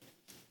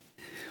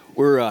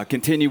We're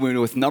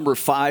continuing with number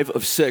 5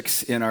 of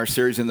 6 in our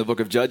series in the book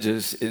of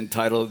Judges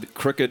entitled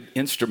Crooked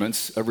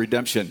Instruments of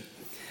Redemption.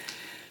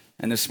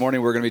 And this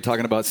morning we're going to be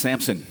talking about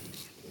Samson.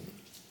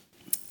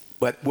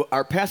 But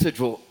our passage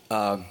will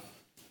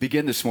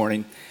begin this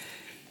morning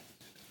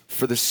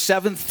for the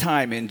 7th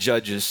time in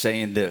Judges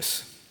saying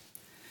this.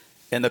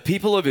 And the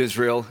people of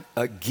Israel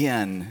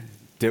again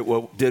did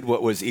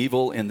what was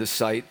evil in the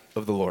sight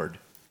of the Lord.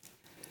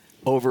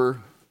 Over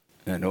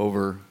and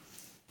over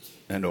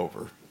and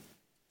over.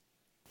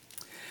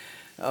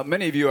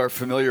 Many of you are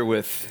familiar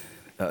with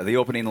the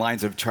opening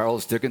lines of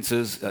Charles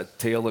Dickens's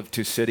Tale of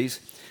Two Cities.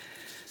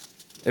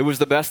 It was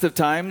the best of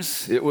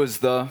times. It was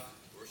the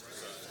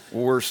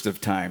worst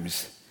of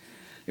times.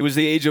 It was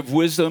the age of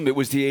wisdom. It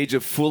was the age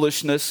of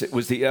foolishness. It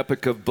was the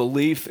epoch of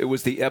belief. It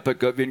was the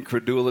epoch of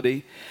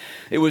incredulity.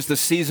 It was the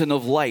season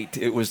of light.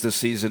 It was the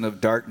season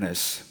of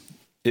darkness.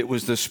 It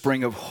was the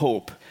spring of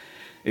hope.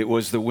 It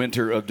was the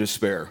winter of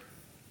despair.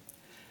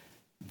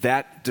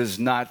 That does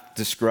not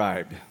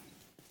describe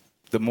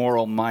the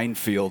moral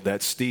minefield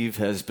that Steve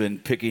has been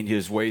picking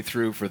his way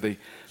through for the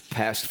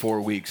past 4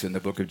 weeks in the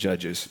book of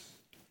Judges.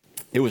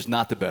 It was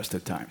not the best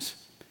of times.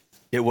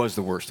 It was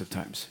the worst of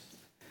times.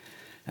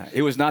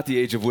 It was not the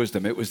age of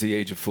wisdom. It was the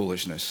age of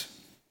foolishness.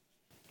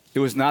 It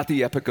was not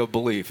the epoch of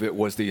belief. It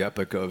was the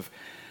epoch of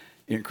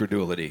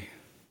incredulity.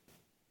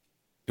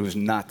 It was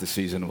not the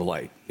season of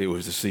light. It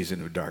was the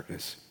season of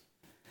darkness.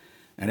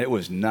 And it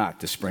was not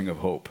the spring of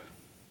hope.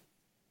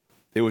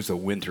 It was the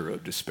winter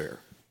of despair.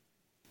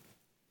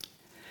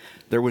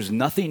 There was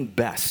nothing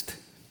best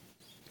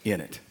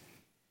in it.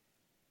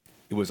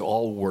 It was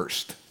all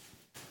worst.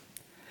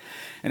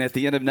 And at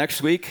the end of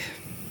next week,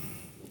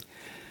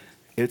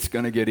 it's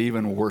going to get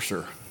even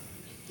worser.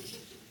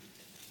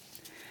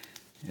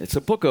 It's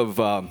a book of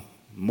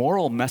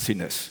moral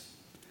messiness.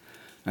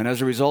 And as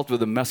a result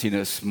of the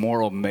messiness,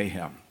 moral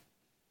mayhem.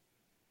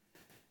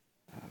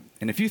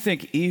 And if you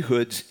think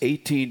Ehud's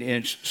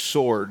 18-inch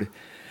sword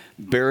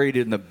buried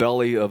in the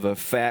belly of a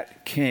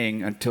fat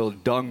king until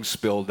dung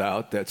spilled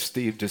out that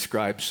Steve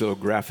described so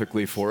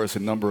graphically for us a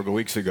number of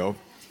weeks ago.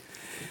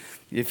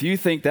 If you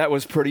think that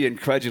was pretty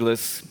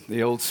incredulous,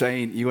 the old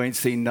saying, you ain't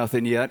seen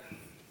nothing yet,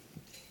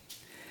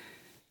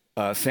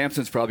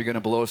 Samson's probably going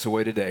to blow us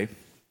away today.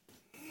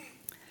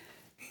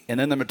 And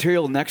then the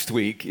material next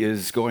week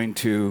is going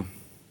to,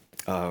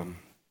 well,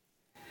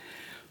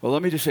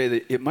 let me just say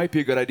that it might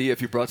be a good idea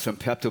if you brought some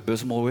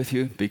Pepto-Bismol with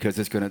you because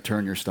it's going to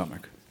turn your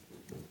stomach.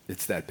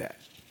 It's that bad.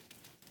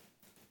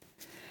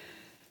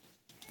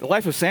 The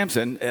life of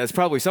Samson, as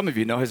probably some of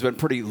you know, has been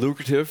pretty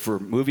lucrative for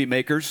movie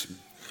makers.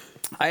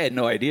 I had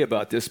no idea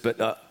about this,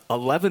 but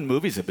 11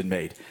 movies have been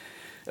made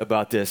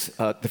about this.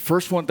 The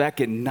first one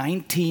back in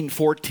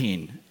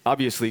 1914,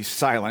 obviously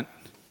silent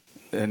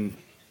and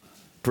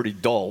pretty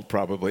dull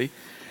probably,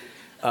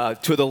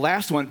 to the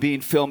last one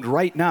being filmed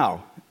right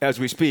now as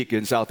we speak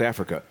in South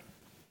Africa.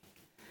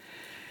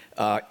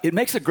 It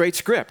makes a great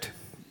script,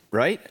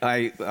 right?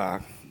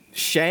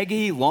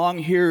 Shaggy,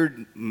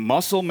 long-haired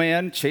muscle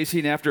man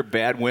chasing after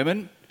bad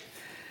women.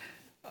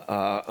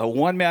 A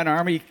one-man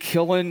army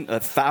killing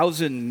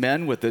 1,000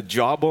 men with the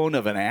jawbone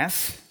of an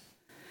ass.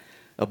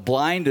 A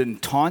blind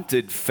and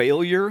taunted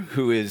failure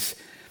who is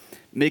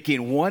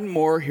making one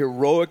more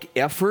heroic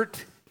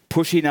effort,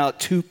 pushing out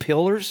 2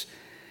 pillars,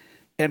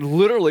 and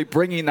literally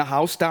bringing the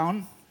house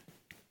down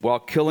while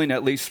killing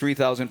at least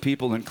 3,000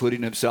 people,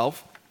 including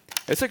himself.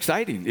 It's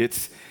exciting.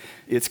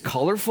 It's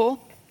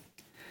colorful,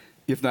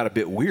 if not a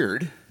bit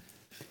weird.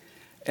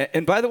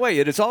 And by the way,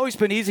 it has always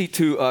been easy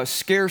to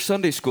scare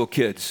Sunday school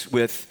kids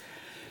with,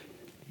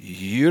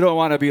 you don't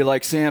want to be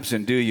like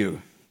Samson, do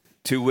you?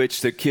 To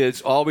which the kids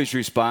always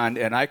respond,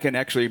 and I can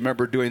actually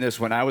remember doing this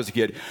when I was a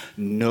kid,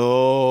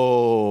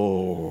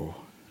 no.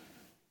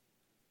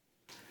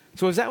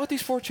 So is that what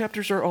these 4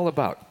 chapters are all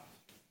about?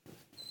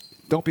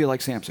 Don't be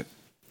like Samson.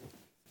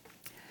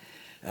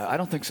 I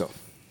don't think so.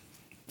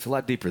 It's a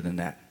lot deeper than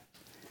that.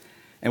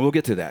 And we'll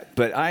get to that.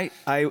 But I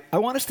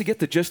want us to get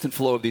the gist and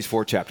flow of these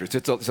 4 chapters.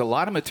 It's a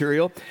lot of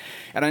material,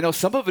 and I know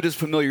some of it is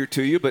familiar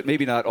to you, but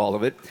maybe not all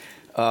of it.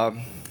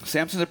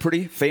 Samson's a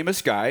pretty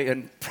famous guy,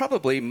 and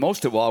probably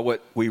most of all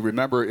what we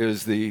remember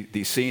is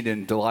the scene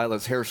in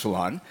Delilah's hair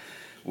salon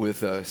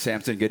with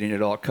Samson getting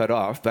it all cut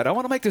off. But I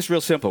want to make this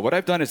real simple. What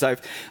I've done is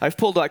I've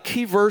pulled out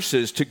key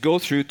verses to go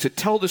through to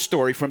tell the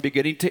story from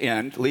beginning to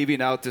end,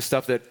 leaving out the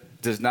stuff that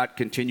does not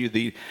continue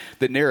the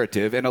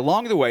narrative. And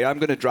along the way, I'm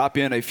going to drop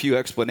in a few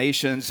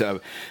explanations of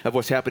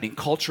what's happening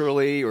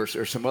culturally or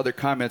some other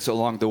comments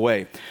along the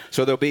way.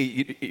 So there'll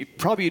be,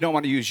 probably you don't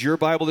want to use your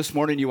Bible this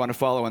morning. You want to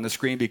follow on the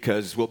screen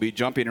because we'll be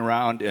jumping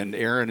around, and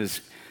Aaron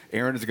is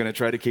going to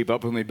try to keep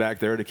up with me back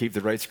there to keep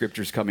the right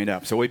scriptures coming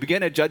up. So we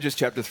begin at Judges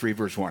chapter 13,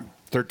 verse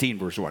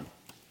 1.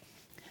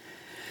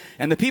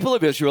 And the people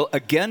of Israel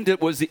again did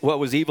what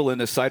was evil in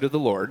the sight of the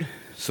Lord.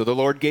 So the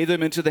Lord gave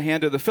them into the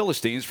hand of the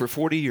Philistines for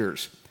 40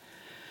 years.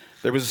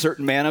 There was a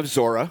certain man of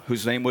Zorah,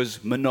 whose name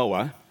was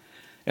Manoah,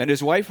 and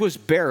his wife was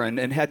barren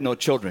and had no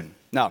children.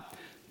 Now,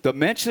 the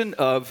mention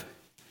of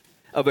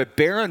a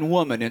barren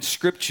woman in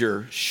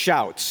Scripture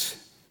shouts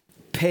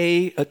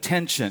pay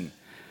attention.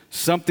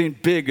 Something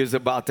big is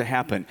about to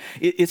happen.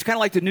 It's kind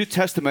of like the New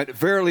Testament.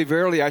 Verily,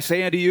 verily, I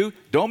say unto you,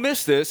 don't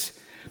miss this,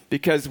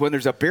 because when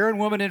there's a barren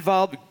woman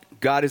involved,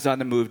 God is on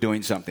the move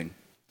doing something.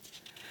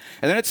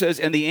 And then it says,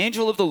 and the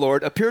angel of the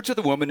Lord appeared to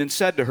the woman and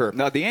said to her.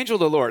 Now, the angel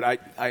of the Lord,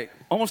 I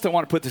almost don't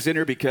want to put this in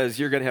here because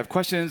you're going to have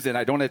questions and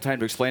I don't have time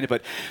to explain it,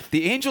 but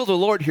the angel of the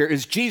Lord here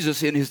is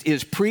Jesus in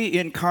his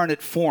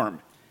pre-incarnate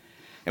form.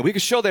 And we can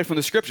show that from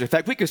the scripture. In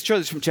fact, we can show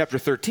this from chapter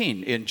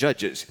 13 in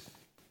Judges.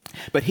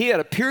 But he had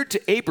appeared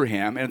to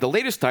Abraham, and at the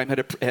latest time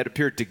had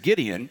appeared to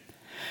Gideon,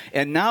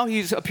 and now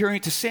he's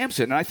appearing to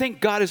Samson. And I think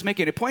God is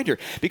making a point here,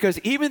 because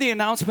even the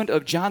announcement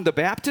of John the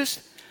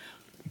Baptist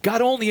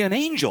got only an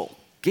angel,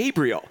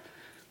 Gabriel.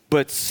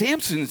 But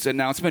Samson's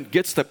announcement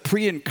gets the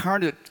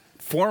pre-incarnate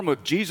form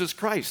of Jesus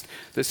Christ,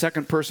 the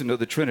second person of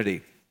the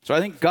Trinity. So I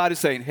think God is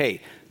saying,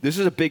 hey, this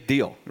is a big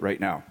deal right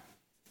now.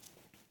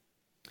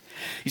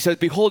 He says,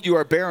 behold, you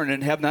are barren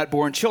and have not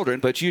borne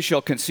children, but you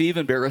shall conceive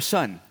and bear a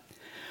son.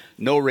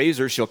 No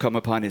razor shall come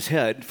upon his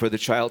head, for the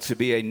child to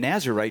be a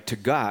Nazarite to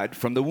God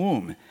from the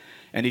womb.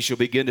 And he shall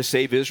begin to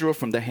save Israel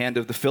from the hand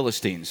of the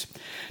Philistines.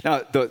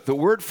 Now, the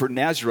word for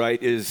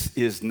Nazarite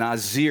is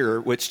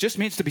Nazir, which just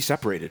means to be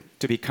separated,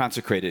 to be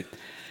consecrated.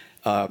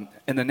 And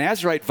the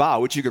Nazarite vow,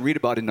 which you can read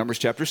about in Numbers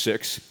chapter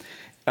 6,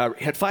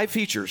 had 5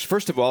 features.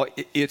 First of all,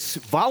 it's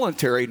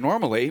voluntary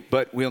normally,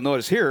 but we'll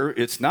notice here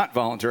it's not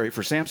voluntary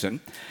for Samson.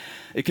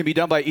 It can be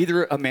done by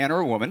either a man or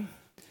a woman.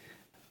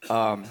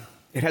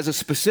 It has a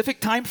specific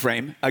time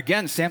frame.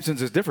 Again,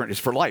 Samson's is different. It's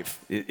for life.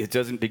 It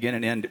doesn't begin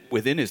and end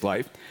within his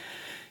life.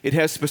 It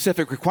has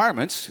specific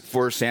requirements.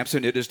 For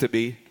Samson, it is to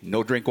be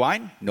no drink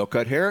wine, no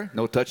cut hair,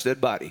 no touch dead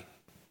body.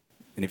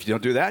 And if you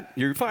don't do that,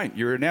 you're fine.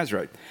 You're a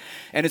Nazarite.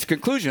 And its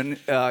conclusion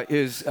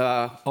is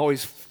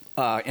always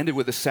ended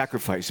with a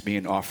sacrifice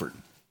being offered.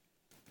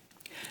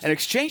 In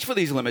exchange for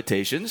these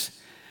limitations,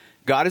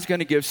 God is going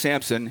to give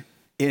Samson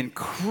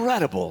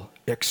incredible,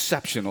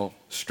 exceptional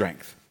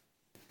strength.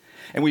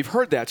 And we've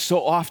heard that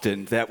so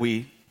often that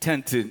we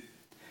tend to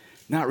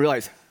not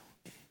realize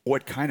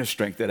what kind of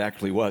strength that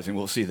actually was, and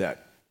we'll see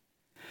that.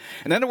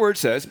 And then the word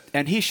says,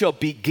 and he shall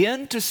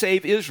begin to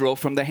save Israel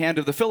from the hand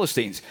of the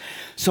Philistines.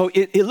 So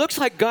it looks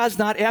like God's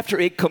not after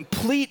a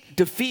complete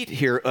defeat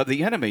here of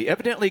the enemy.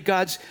 Evidently,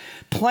 God's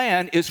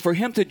plan is for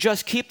him to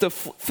just keep the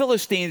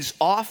Philistines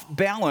off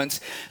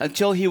balance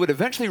until he would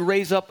eventually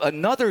raise up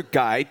another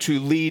guy to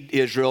lead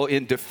Israel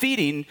in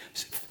defeating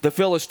the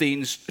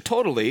Philistines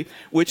totally,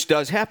 which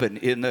does happen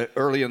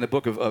early in the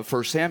book of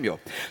 1 Samuel.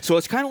 So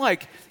it's kind of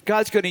like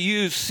God's going to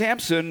use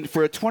Samson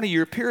for a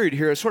 20-year period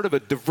here as sort of a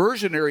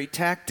diversionary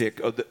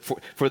tactic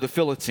for the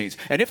Philistines.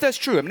 And if that's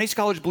true, and many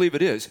scholars believe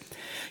it is,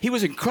 he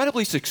was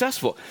incredibly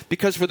successful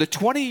because for the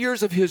 20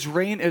 years of his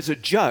reign as a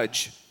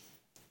judge,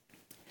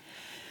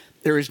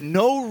 there is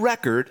no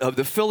record of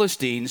the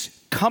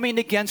Philistines coming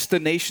against the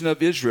nation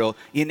of Israel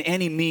in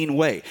any mean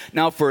way.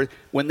 Now, for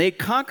when they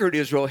conquered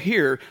Israel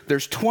here,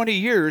 there's 20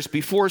 years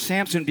before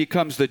Samson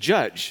becomes the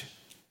judge.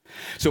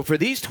 So for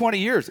these 20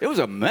 years, it was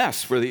a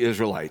mess for the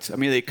Israelites. I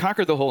mean, they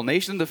conquered the whole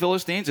nation, the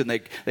Philistines, and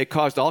they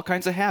caused all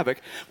kinds of havoc.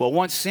 Well,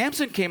 once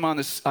Samson came on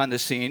the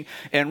scene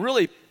and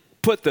really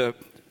put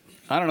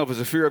I don't know if it was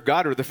the fear of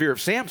God or the fear of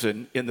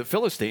Samson in the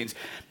Philistines,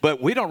 but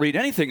we don't read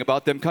anything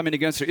about them coming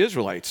against the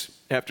Israelites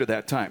after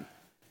that time.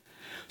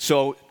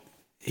 So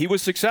he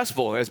was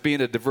successful as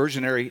being a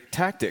diversionary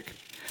tactic.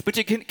 But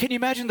can you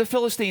imagine the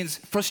Philistines'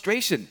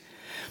 frustration?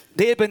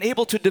 They had been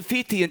able to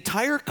defeat the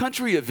entire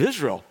country of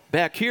Israel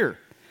back here.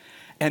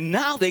 And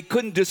now they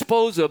couldn't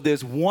dispose of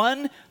this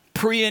one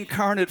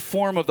pre-incarnate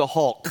form of the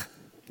Hulk.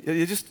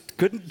 They just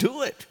couldn't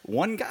do it.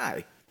 One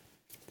guy.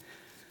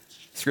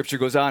 Scripture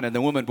goes on, and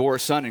the woman bore a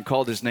son and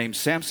called his name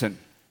Samson.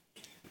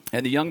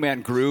 And the young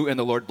man grew, and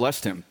the Lord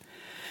blessed him.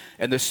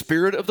 And the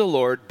Spirit of the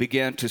Lord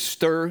began to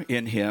stir him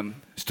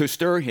in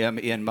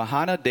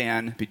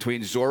Mahaneh-dan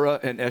between Zorah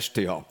and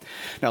Eshtaol.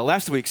 Now,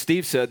 last week,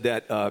 Steve said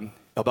that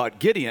about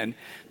Gideon,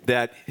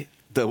 that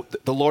the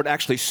Lord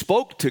actually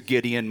spoke to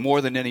Gideon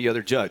more than any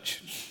other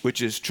judge,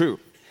 which is true.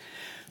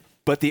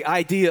 But the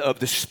idea of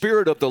the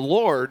Spirit of the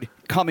Lord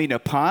coming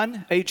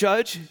upon a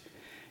judge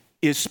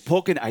is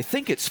spoken, I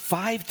think it's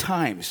 5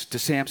 times to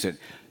Samson.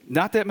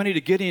 Not that many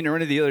to Gideon or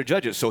any of the other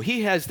judges. So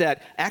he has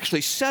that actually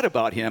said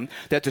about him,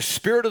 that the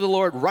Spirit of the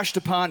Lord rushed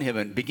upon him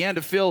and began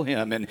to fill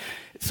him. And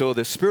so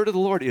the Spirit of the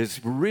Lord is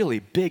really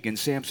big in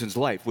Samson's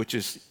life, which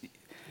is,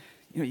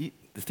 the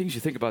things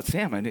you think about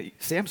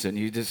Samson,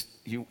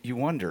 you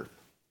wonder.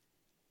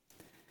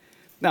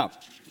 Now,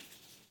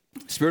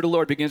 the Spirit of the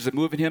Lord begins to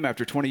move in him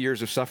after 20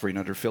 years of suffering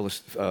under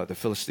the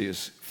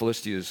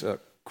Philistines'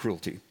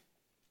 cruelty.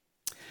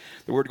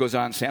 The word goes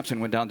on, Samson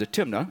went down to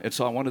Timnah and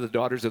saw one of the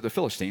daughters of the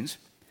Philistines.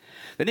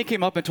 Then he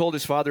came up and told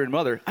his father and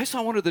mother, I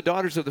saw one of the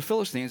daughters of the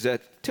Philistines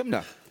at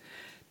Timnah.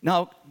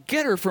 Now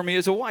get her for me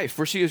as a wife,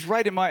 for she is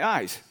right in my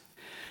eyes.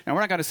 Now we're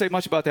not going to say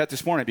much about that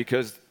this morning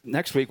because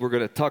next week we're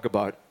going to talk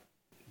about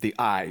the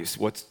eyes,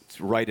 what's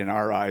right in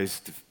our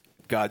eyes,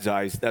 God's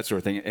eyes, that sort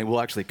of thing. And we'll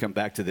actually come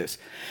back to this.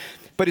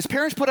 But his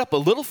parents put up a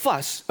little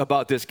fuss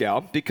about this gal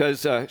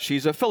because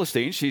she's a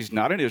Philistine. She's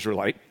not an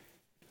Israelite.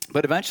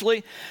 But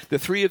eventually, the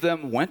three of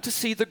them went to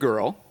see the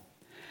girl.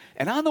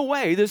 And on the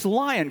way, this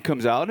lion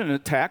comes out and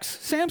attacks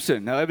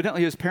Samson. Now,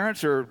 evidently, his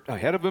parents are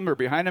ahead of him or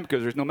behind him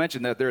because there's no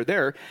mention that they're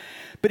there.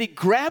 But he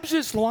grabs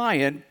this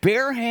lion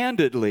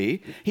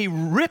barehandedly. He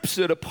rips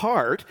it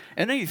apart,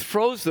 and then he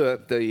throws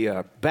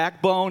the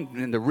backbone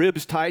and the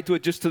ribs tied to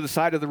it just to the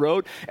side of the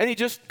road, and he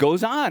just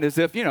goes on as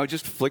if,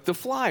 just flick the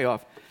fly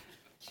off.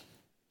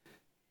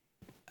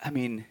 I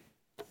mean,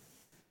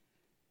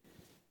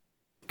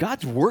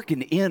 God's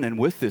working in and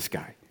with this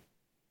guy.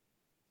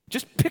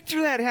 Just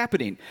picture that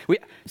happening.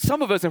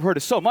 Some of us have heard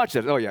it so much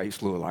that, oh yeah, he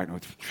slew a lion.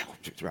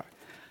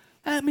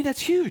 I mean, that's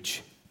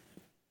huge.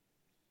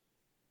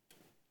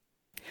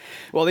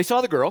 Well, they saw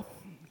the girl,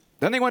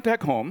 then they went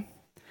back home,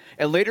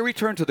 and later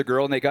returned to the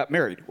girl, and they got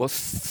married. Well,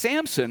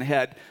 Samson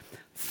had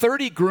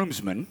 30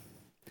 groomsmen,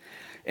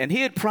 and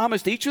he had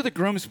promised each of the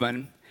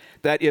groomsmen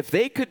that if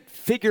they could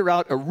figure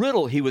out a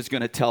riddle he was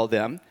going to tell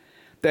them,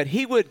 that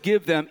he would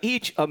give them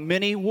each a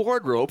mini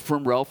wardrobe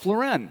from Ralph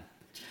Lauren.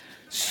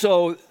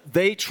 So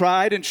they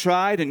tried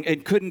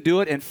and couldn't do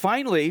it. And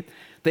finally,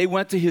 they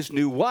went to his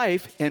new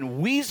wife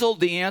and weaseled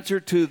the answer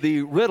to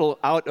the riddle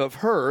out of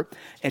her.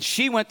 And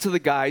she went to the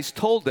guys,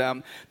 told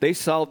them, they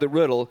solved the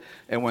riddle.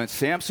 And when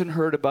Samson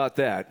heard about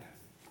that,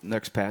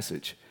 next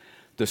passage,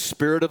 the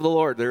Spirit of the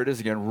Lord, there it is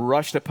again,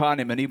 rushed upon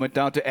him. And he went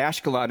down to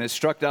Ashkelon and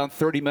struck down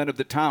 30 men of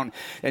the town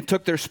and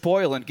took their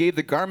spoil and gave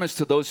the garments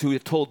to those who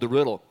had told the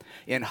riddle.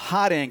 In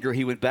hot anger,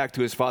 he went back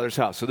to his father's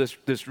house. So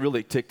this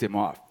really ticked him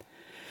off.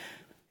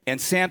 And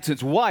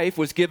Samson's wife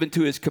was given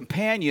to his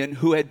companion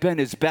who had been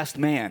his best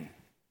man.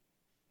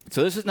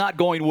 So this is not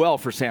going well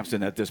for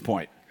Samson at this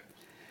point.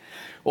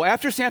 Well,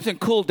 after Samson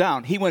cooled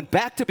down, he went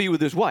back to be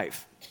with his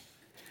wife.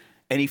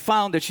 And he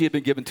found that she had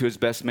been given to his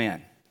best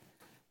man.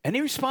 And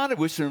he responded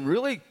with some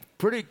really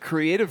pretty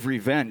creative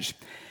revenge.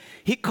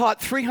 He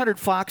caught 300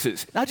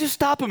 foxes. Now just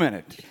stop a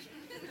minute.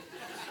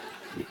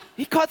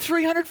 He caught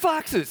 300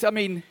 foxes. I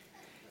mean,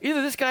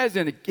 either this guy is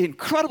an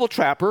incredible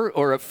trapper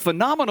or a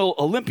phenomenal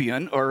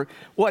Olympian or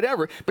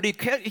whatever, but he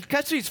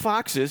catches these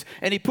foxes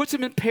and he puts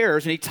them in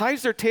pairs and he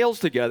ties their tails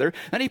together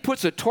and he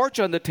puts a torch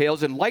on the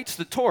tails and lights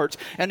the torch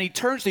and he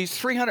turns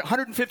these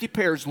 150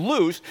 pairs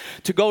loose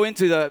to go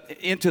into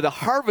the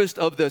harvest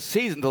of the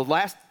season,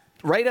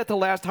 right at the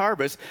last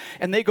harvest,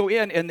 and they go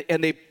in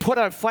and they put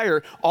on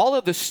fire all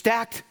of the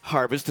stacked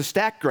harvest, the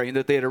stacked grain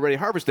that they had already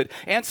harvested,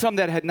 and some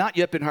that had not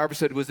yet been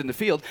harvested was in the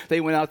field.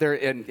 They went out there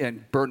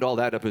and burned all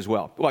that up as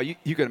well. Well,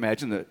 you can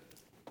imagine the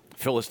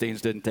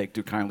Philistines didn't take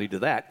too kindly to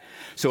that.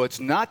 So it's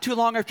not too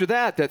long after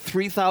that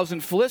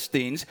 3,000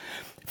 Philistines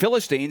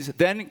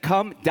then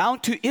come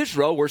down to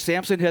Israel, where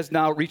Samson has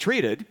now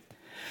retreated,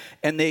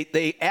 and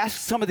they ask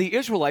some of the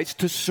Israelites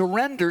to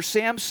surrender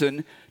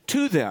Samson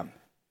to them.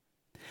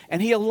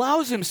 And he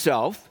allows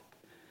himself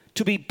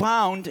to be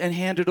bound and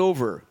handed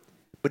over.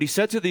 But he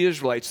said to the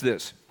Israelites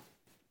this,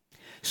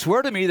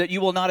 "Swear to me that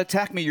you will not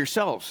attack me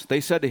yourselves."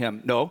 They said to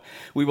him, "No,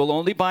 we will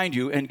only bind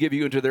you and give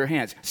you into their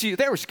hands." See,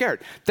 they were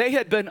scared. They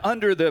had been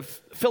under the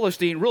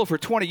Philistine rule for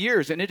 20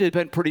 years, and it had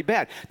been pretty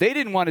bad. They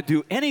didn't want to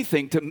do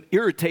anything to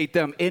irritate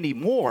them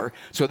anymore,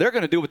 so they're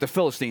going to do what the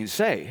Philistines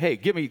say. Hey,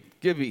 give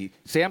me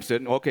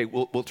Samson. Okay,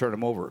 we'll turn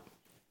him over.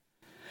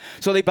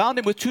 So they bound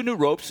him with 2 new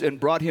ropes and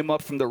brought him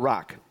up from the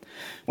rock.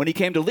 When he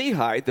came to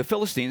Lehi, the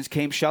Philistines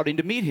came shouting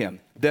to meet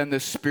him. Then the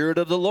Spirit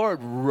of the Lord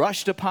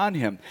rushed upon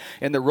him,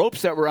 and the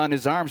ropes that were on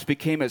his arms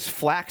became as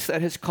flax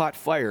that has caught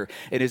fire,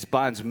 and his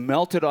bonds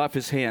melted off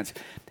his hands.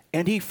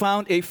 And he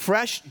found a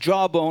fresh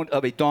jawbone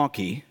of a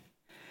donkey,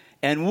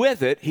 and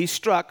with it he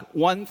struck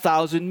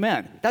 1,000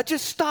 men. Now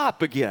just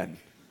stop again.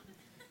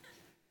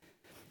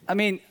 I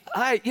mean,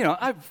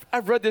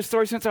 I've read this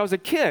story since I was a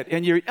kid,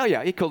 and he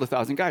killed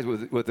 1,000 guys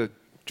with a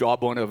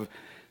jawbone of,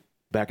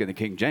 back in the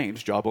King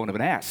James, jawbone of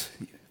an ass.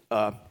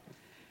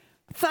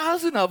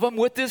 1,000 of them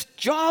with this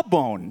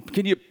jawbone.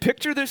 Can you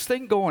picture this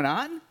thing going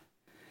on?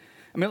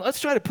 I mean, let's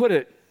try to put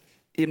it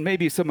in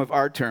maybe some of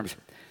our terms.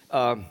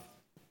 How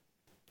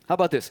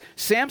about this?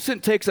 Samson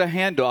takes a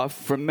handoff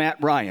from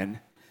Matt Ryan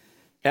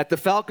at the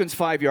Falcons'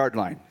 5-yard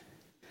line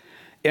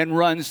and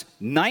runs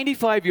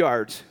 95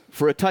 yards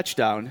for a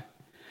touchdown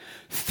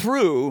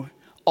through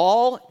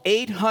all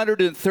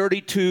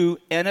 832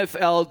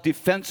 NFL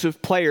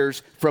defensive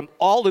players from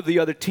all of the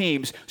other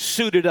teams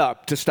suited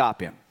up to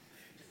stop him.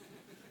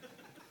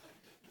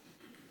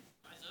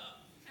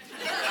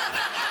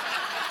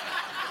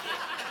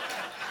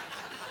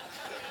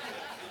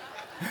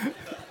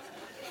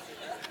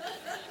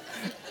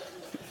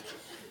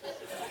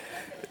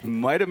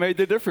 Might have made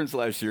the difference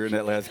last year in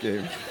that last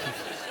game.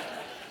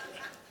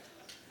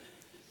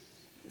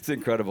 It's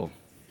incredible.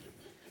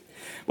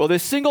 Well,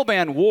 this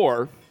single-man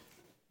war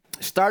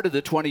started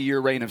the 20-year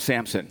reign of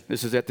Samson.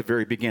 This is at the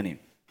very beginning,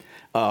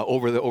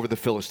 over the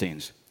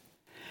Philistines.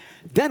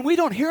 Then we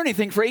don't hear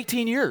anything for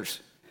 18 years.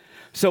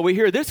 So we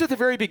hear this at the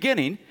very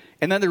beginning,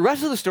 And then the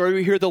rest of the story,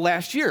 we hear the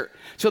last year.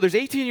 So there's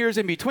 18 years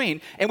in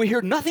between, and we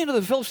hear nothing of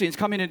the Philistines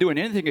coming and doing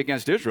anything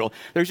against Israel.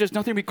 There's just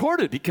nothing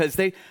recorded because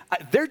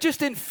they're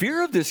just in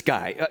fear of this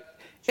guy.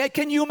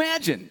 Can you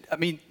imagine? I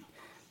mean,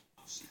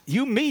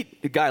 you meet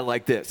a guy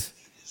like this.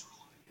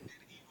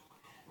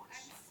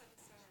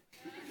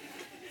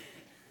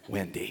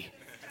 Wendy.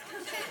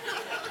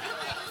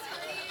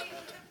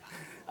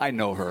 I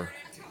know her.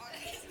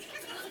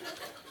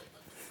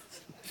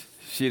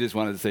 She just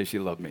wanted to say she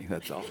loved me,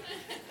 that's all.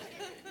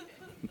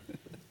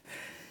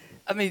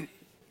 I mean,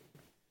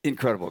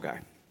 incredible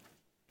guy.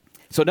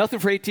 So nothing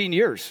for 18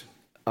 years.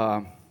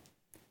 And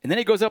then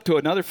he goes up to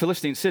another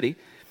Philistine city,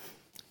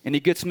 and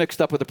he gets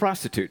mixed up with a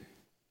prostitute.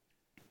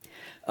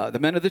 The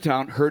men of the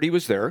town heard he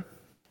was there.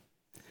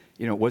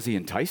 You know, was he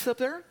enticed up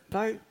there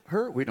by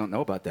her? We don't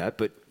know about that,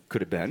 but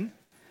could have been.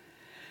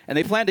 And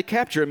they planned to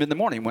capture him in the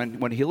morning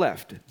when he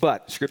left.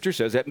 But Scripture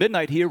says, at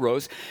midnight he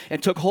arose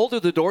and took hold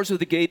of the doors of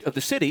the gate of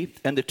the city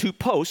and the two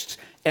posts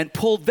and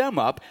pulled them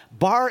up,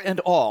 bar and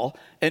all,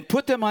 and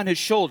put them on his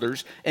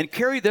shoulders and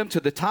carried them to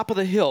the top of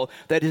the hill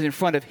that is in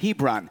front of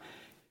Hebron.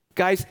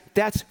 Guys,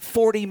 that's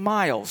 40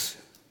 miles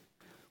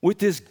with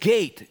this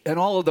gate and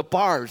all of the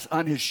bars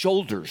on his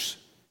shoulders.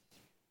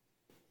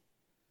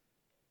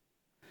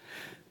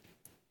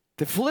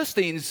 The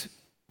Philistines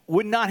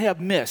would not have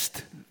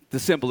missed the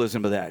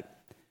symbolism of that.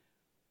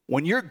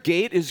 When your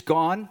gate is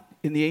gone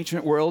in the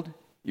ancient world,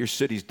 your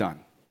city's done.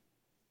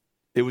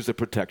 It was a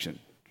protection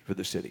for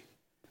the city.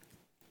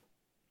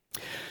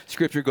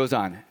 Scripture goes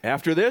on.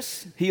 After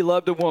this, he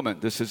loved a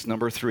woman. This is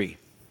number 3.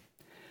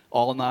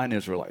 All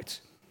non-Israelites.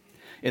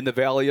 In the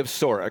valley of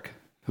Sorek,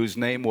 whose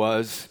name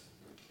was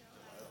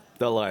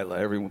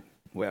Delilah.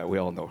 We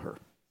all know her.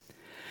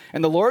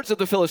 And the lords of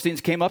the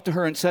Philistines came up to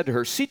her and said to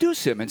her,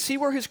 seduce him and see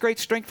where his great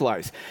strength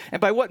lies, and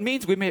by what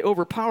means we may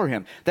overpower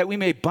him, that we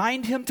may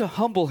bind him to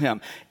humble him,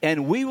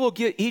 and we will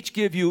each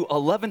give you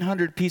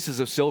 1,100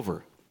 pieces of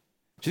silver.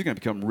 She's going to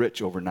become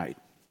rich overnight.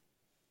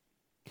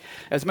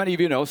 As many of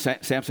you know,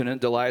 Samson and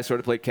Delilah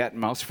sort of played cat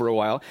and mouse for a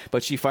while,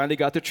 but she finally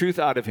got the truth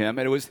out of him,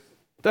 and it was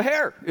the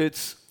hair.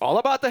 It's all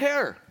about the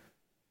hair.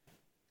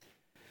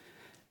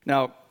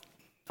 Now,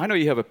 I know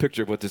you have a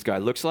picture of what this guy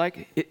looks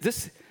like.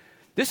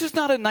 This is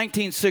not a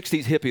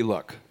 1960s hippie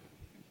look.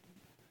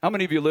 How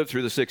many of you lived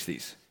through the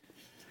 60s?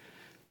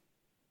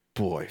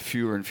 Boy,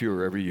 fewer and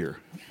fewer every year.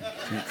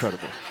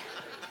 Incredible.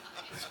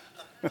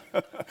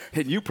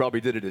 And you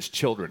probably did it as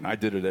children. I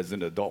did it as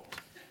an adult.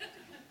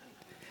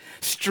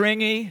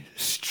 Stringy,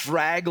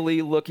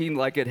 straggly looking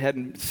like it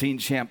hadn't seen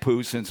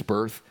shampoo since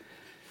birth.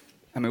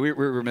 I mean, we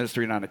were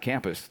ministering on a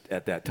campus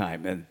at that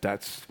time, and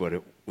that's what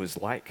it was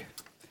like.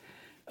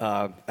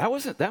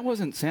 That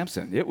wasn't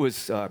Samson. It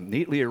was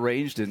neatly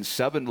arranged in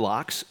 7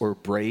 locks or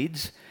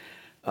braids,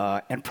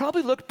 and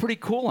probably looked pretty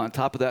cool on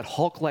top of that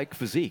Hulk-like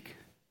physique.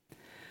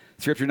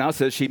 Scripture now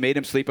says she made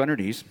him sleep on her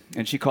knees,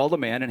 and she called a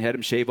man and had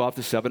him shave off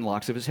the 7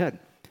 locks of his head.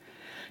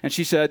 And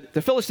she said,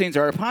 the Philistines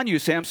are upon you,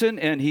 Samson.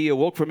 And he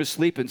awoke from his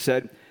sleep and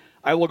said,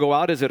 I will go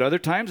out as at other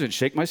times and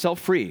shake myself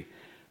free.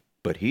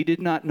 But he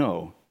did not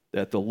know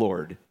that the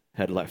Lord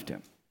had left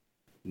him.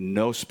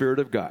 No Spirit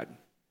of God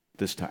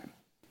this time.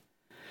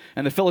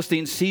 And the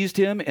Philistines seized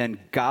him and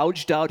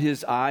gouged out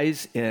his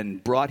eyes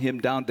and brought him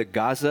down to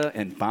Gaza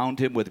and bound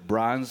him with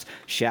bronze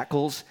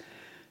shackles.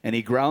 And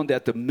he ground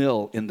at the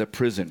mill in the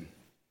prison.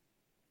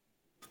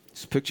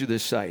 Just picture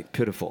this sight,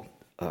 pitiful.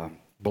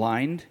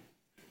 Blind,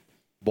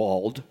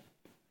 bald,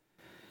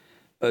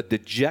 a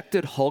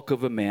dejected hulk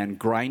of a man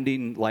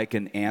grinding like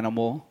an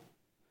animal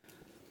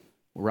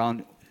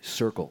around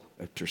circle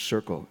after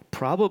circle,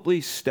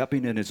 probably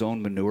stepping in his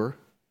own manure.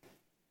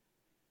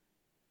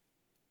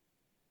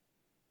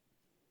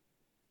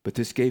 But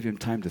this gave him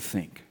time to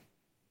think.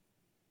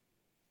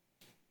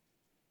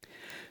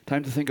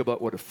 Time to think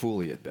about what a fool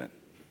he had been.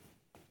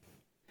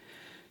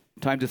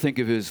 Time to think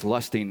of his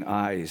lusting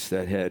eyes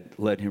that had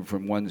led him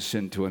from one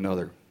sin to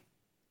another.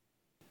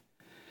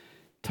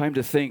 Time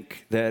to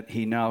think that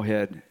he now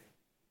had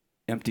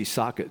empty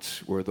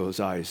sockets where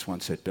those eyes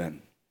once had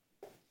been.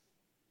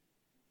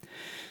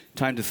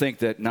 Time to think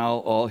that now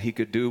all he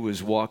could do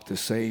was walk the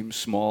same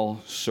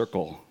small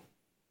circle,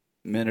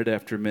 minute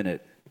after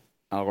minute,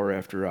 hour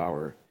after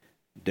hour,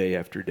 day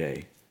after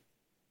day,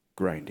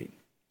 grinding.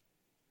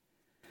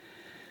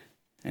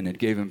 And it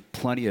gave him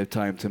plenty of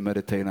time to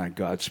meditate on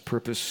God's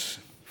purpose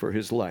for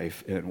his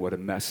life and what a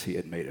mess he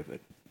had made of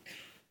it.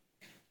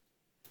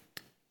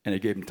 And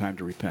it gave him time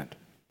to repent.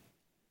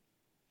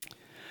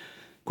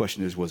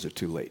 Question is, was it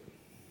too late?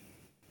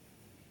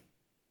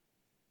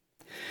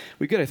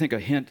 We get, I think, a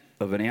hint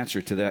of an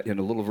answer to that in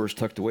a little verse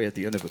tucked away at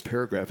the end of a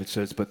paragraph. It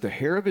says, but the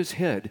hair of his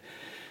head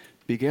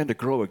began to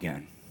grow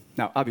again.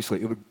 Now,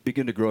 obviously, it would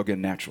begin to grow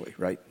again naturally,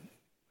 right?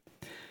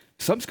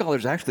 Some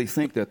scholars actually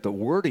think that the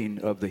wording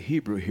of the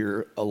Hebrew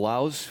here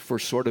allows for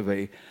sort of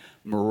a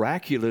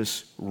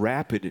miraculous,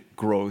 rapid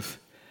growth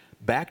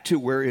back to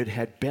where it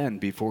had been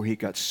before he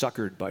got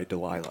suckered by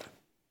Delilah.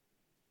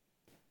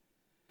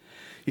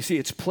 You see,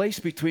 it's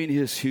placed between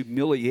his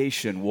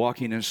humiliation,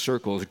 walking in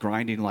circles,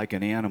 grinding like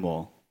an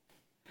animal,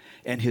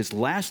 and his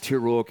last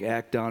heroic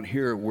act down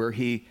here where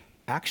he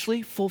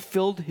actually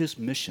fulfilled his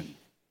mission.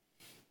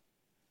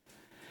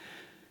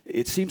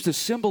 It seems to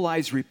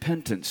symbolize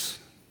repentance,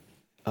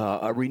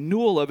 a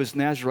renewal of his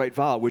Nazirite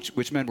vow,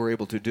 which men were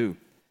able to do.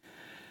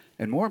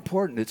 And more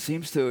important, it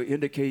seems to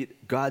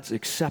indicate God's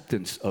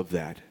acceptance of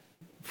that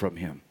from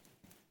him.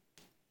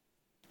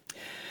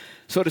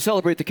 So to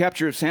celebrate the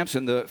capture of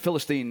Samson, the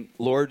Philistine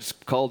lords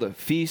called a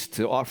feast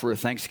to offer a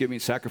thanksgiving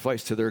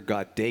sacrifice to their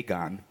god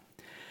Dagon.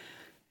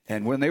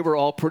 And when they were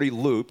all pretty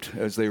looped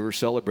as they were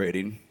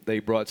celebrating, they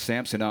brought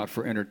Samson out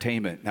for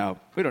entertainment. Now,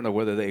 we don't know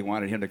whether they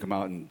wanted him to come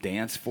out and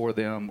dance for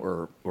them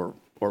or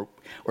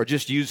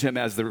just use him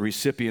as the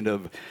recipient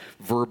of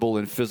verbal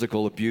and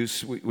physical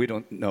abuse. We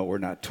don't know. We're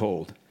not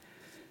told.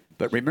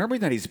 But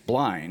remembering that he's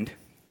blind,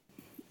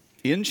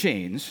 in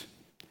chains,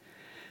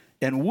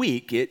 and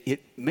weak,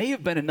 it may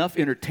have been enough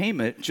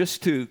entertainment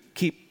just to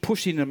keep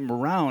pushing him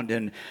around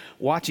and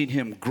watching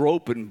him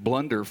grope and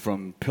blunder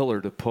from pillar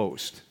to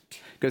post.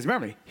 Because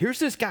remember, here's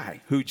this guy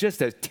who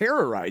just has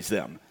terrorized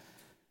them.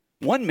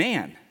 One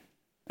man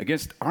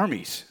against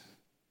armies.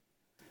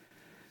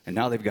 And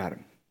now they've got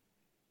him.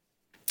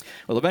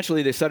 Well,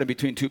 eventually they set him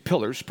between two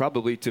pillars,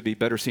 probably to be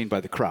better seen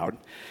by the crowd.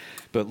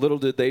 But little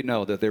did they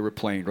know that they were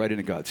playing right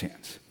into God's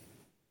hands.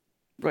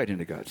 Right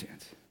into God's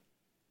hands.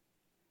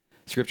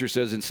 Scripture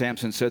says, and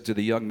Samson said to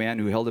the young man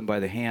who held him by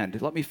the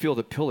hand, let me feel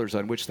the pillars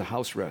on which the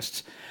house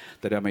rests,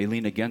 that I may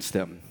lean against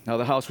them. Now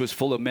the house was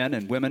full of men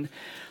and women.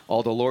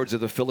 All the lords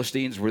of the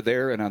Philistines were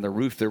there, and on the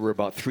roof there were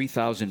about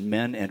 3,000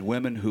 men and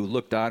women who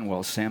looked on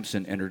while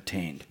Samson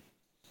entertained.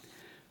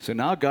 So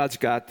now God's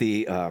got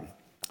the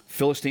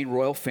Philistine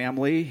royal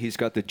family. He's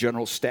got the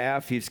general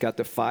staff. He's got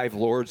the 5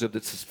 lords of the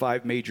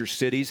 5 major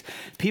cities.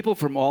 People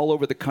from all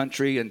over the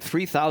country, and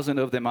 3,000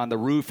 of them on the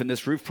roof. And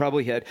this roof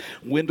probably had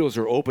windows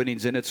or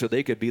openings in it so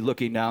they could be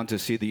looking down to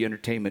see the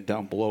entertainment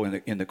down below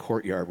in the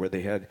courtyard where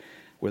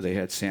they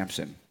had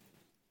Samson.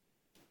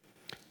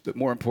 But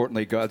more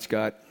importantly, God's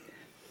got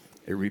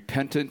a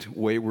repentant,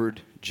 wayward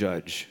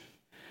judge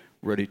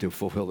ready to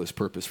fulfill his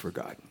purpose for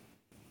God.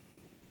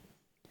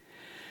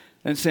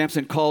 And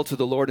Samson called to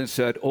the Lord and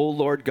said, O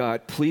Lord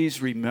God,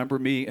 please remember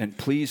me and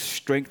please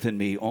strengthen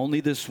me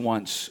only this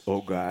once, O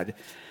God,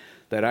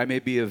 that I may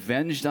be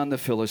avenged on the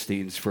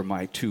Philistines for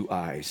my 2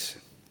 eyes.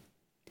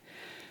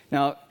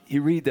 Now,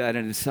 you read that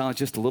and it sounds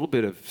just a little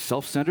bit of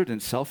self-centered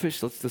and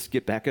selfish. Let's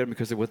get back at them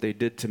because of what they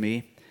did to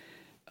me.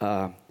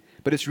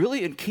 But it's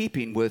really in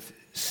keeping with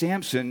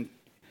Samson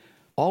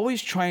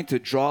always trying to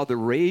draw the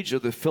rage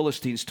of the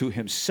Philistines to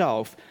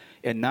himself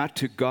and not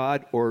to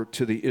God or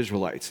to the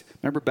Israelites.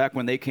 Remember back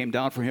when they came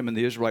down for him and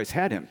the Israelites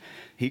had him,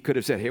 he could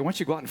have said, hey, why don't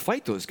you go out and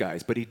fight those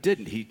guys? But he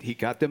didn't. He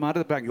got them out of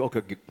the back.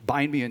 Okay,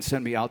 bind me and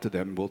send me out to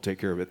them, and we'll take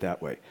care of it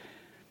that way.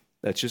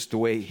 That's just the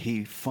way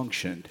he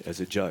functioned as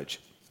a judge.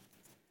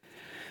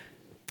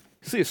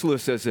 C.S.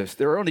 Lewis says this,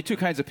 there are only 2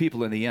 kinds of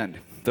people in the end.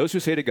 Those who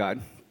say to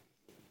God,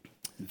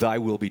 thy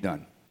will be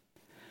done.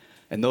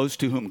 And those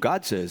to whom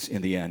God says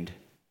in the end,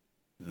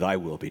 thy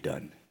will be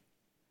done.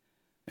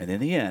 And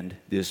in the end,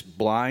 this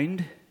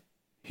blind,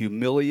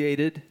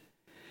 humiliated,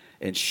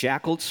 and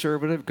shackled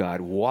servant of God,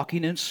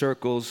 walking in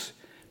circles,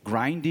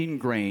 grinding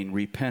grain,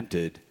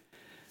 repented,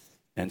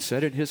 and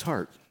said in his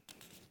heart,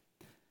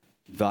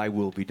 thy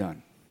will be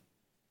done.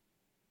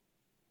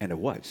 And it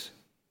was.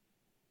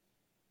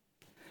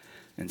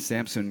 And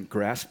Samson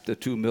grasped the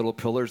 2 middle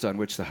pillars on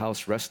which the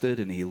house rested,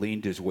 and he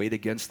leaned his weight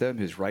against them,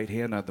 his right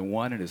hand on the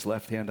one and his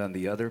left hand on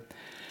the other.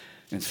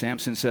 And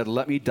Samson said,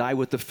 let me die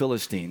with the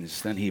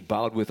Philistines. Then he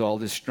bowed with all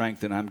his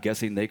strength, and I'm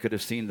guessing they could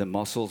have seen the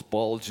muscles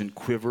bulge and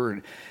quiver.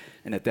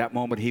 And at that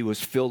moment, he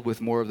was filled with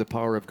more of the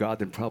power of God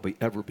than probably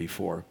ever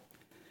before.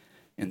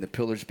 And the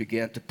pillars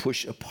began to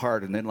push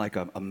apart, and then like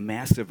a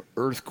massive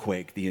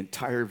earthquake, the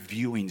entire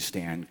viewing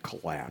stand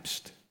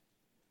collapsed.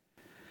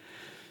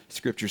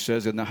 Scripture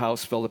says, and the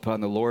house fell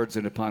upon the lords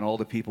and upon all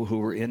the people who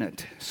were in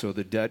it. So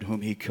the dead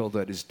whom he killed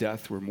at his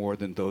death were more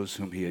than those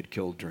whom he had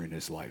killed during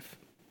his life.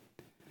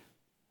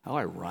 How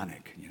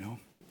ironic, you know?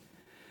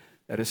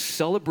 At a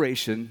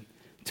celebration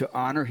to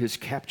honor his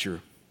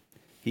capture,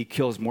 he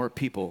kills more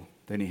people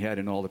than he had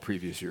in all the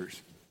previous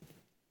years.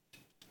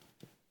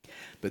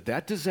 But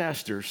that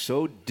disaster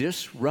so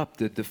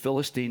disrupted the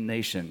Philistine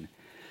nation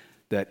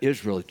that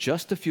Israel,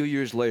 just a few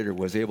years later,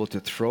 was able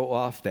to throw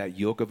off that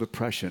yoke of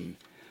oppression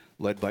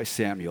led by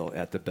Samuel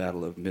at the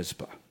Battle of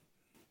Mizpah.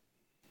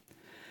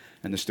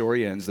 And the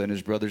story ends, then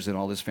his brothers and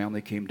all his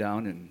family came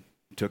down and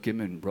took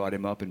him and brought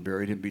him up and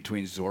buried him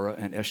between Zorah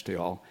and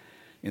Eshtaol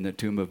in the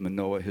tomb of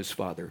Manoah, his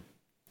father.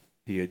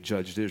 He had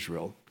judged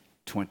Israel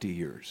 20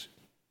 years.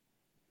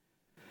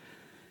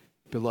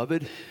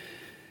 Beloved,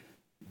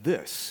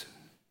 this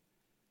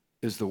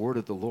is the word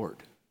of the Lord.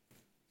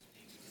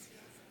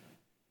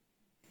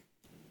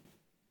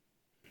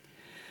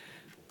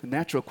 The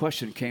natural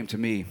question came to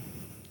me,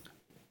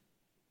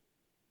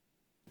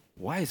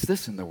 why is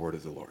this in the word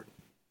of the Lord?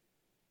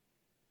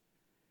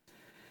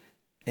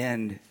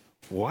 And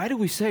why do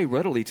we say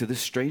readily to this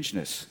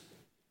strangeness,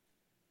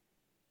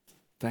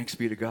 thanks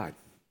be to God?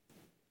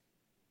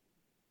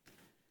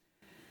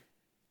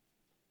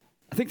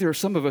 I think there are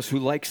some of us who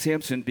like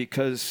Samson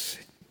because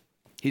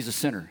he's a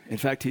sinner. In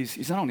fact,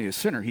 he's not only a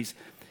sinner, he's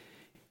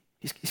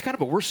kind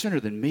of a worse sinner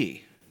than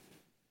me.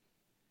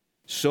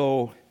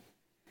 So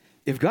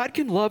if God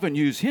can love and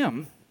use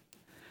him,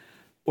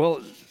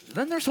 well,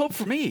 then there's hope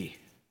for me.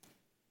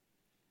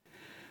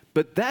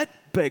 But that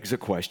begs a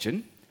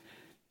question.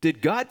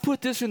 Did God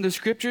put this in the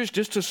scriptures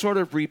just to sort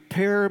of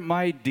repair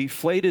my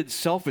deflated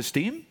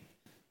self-esteem?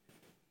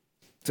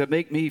 Does that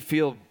make me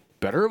feel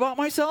better about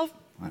myself?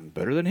 I'm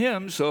better than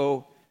him,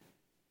 so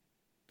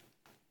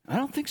I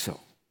don't think so.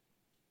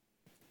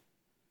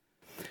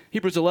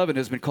 Hebrews 11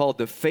 has been called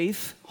the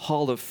Faith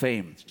Hall of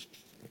Fame.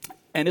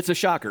 And it's a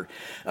shocker.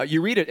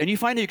 You read it, and you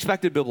find the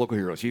expected biblical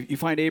heroes. You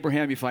find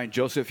Abraham, you find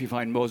Joseph, you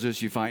find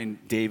Moses, you find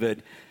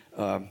David.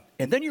 And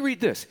then you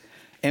read this.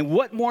 And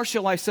what more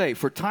shall I say?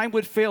 For time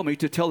would fail me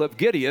to tell of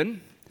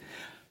Gideon,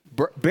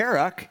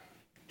 Barak,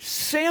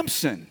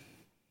 Samson.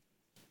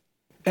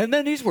 And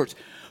then these words,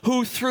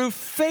 who through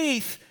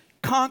faith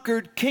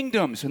conquered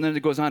kingdoms. And then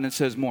it goes on and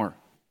says more.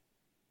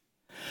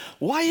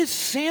 Why is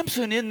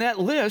Samson in that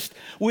list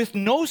with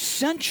no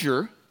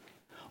censure,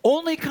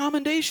 only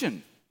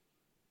commendation?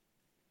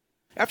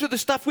 After the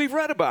stuff we've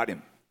read about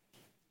him.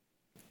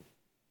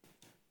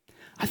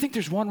 I think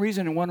there's one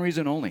reason and one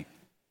reason only.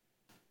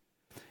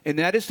 And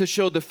that is to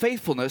show the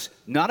faithfulness,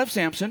 not of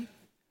Samson,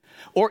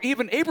 or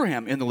even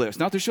Abraham in the list.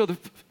 Not to show the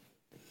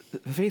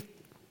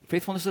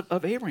faithfulness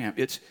of Abraham.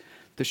 It's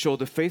to show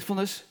the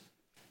faithfulness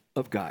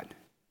of God.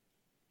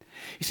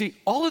 You see,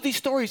 all of these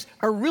stories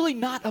are really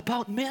not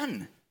about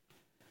men.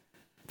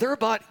 They're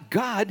about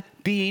God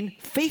being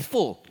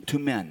faithful to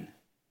men.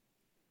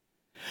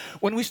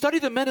 When we study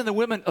the men and the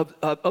women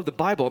of the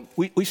Bible,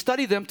 we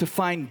study them to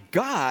find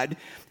God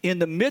in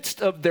the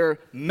midst of their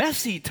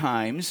messy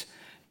times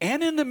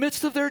and in the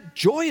midst of their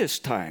joyous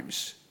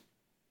times.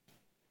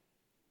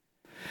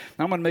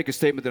 Now I'm going to make a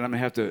statement that I'm going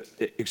to have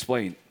to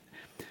explain.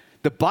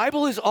 The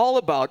Bible is all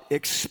about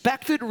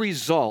expected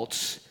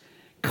results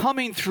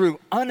coming through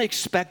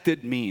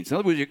unexpected means. In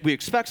other words, we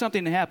expect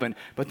something to happen,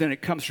 but then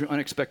it comes through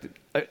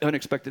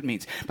unexpected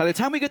means. By the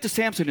time we get to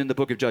Samson in the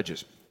book of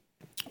Judges,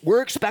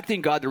 we're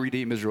expecting God to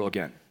redeem Israel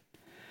again.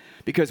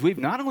 Because we've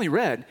not only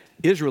read,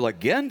 Israel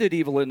again did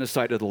evil in the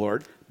sight of the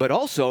Lord, but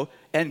also,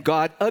 and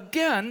God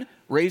again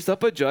raised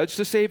up a judge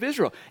to save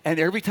Israel. And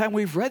every time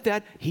we've read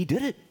that, he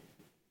did it.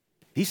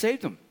 He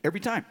saved them every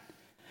time.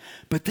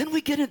 But then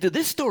we get into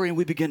this story and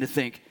we begin to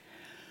think,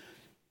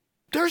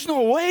 there's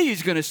no way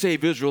he's going to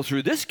save Israel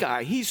through this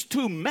guy. He's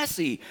too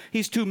messy.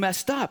 He's too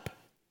messed up.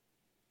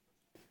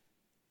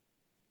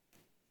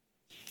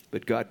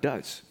 But God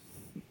does.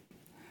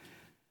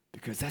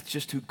 Because that's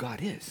just who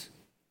God is.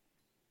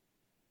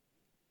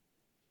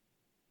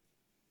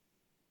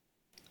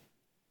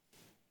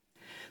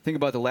 Think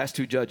about the last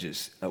two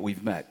judges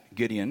we've met.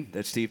 Gideon,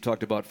 that Steve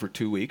talked about for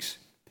 2 weeks.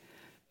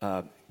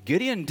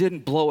 Gideon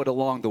didn't blow it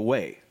along the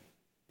way.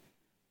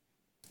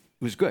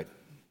 It was good.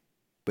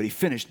 But he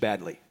finished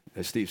badly,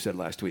 as Steve said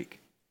last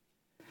week.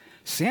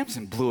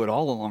 Samson blew it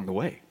all along the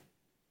way.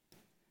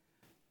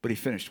 But he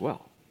finished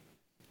well.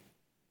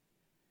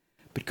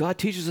 But God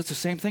teaches us the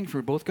same thing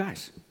for both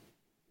guys.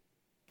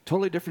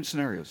 Totally different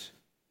scenarios.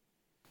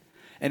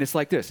 And it's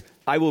like this.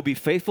 I will be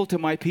faithful to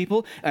my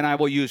people, and I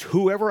will use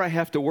whoever I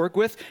have to work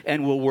with,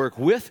 and will work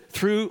with,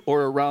 through,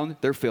 or around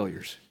their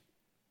failures.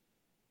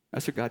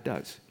 That's what God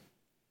does.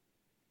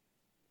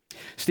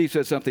 Steve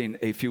said something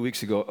a few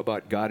weeks ago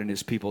about God and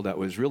his people that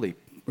was really,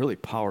 really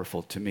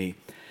powerful to me.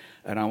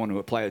 And I want to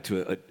apply it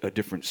to a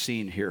different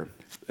scene here.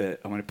 I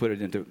want to put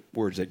it into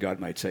words that God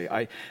might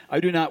say. I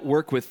do not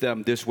work with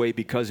them this way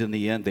because in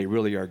the end they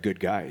really are good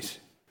guys.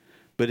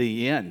 But in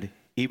the end,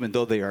 even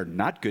though they are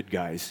not good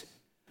guys,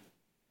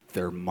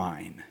 they're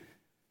mine.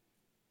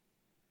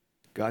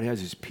 God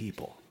has his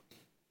people.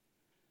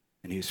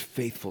 And he is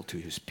faithful to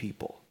his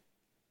people,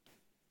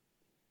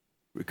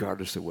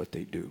 regardless of what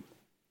they do.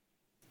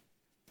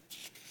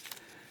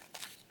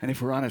 And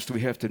if we're honest,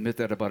 we have to admit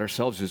that about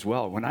ourselves as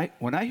well.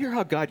 When I hear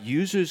how God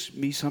uses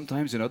me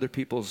sometimes in other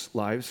people's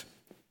lives,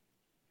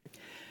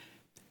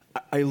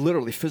 I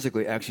literally,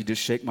 physically, actually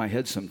just shake my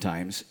head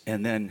sometimes,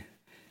 and then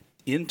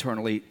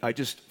internally, I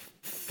just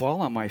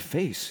fall on my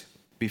face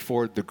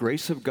before the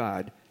grace of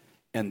God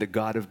and the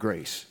God of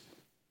grace.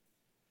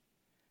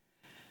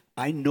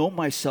 I know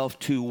myself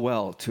too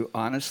well to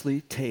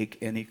honestly take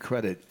any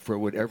credit for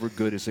whatever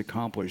good is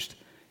accomplished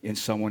in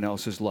someone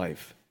else's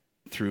life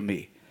through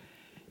me.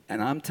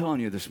 And I'm telling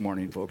you this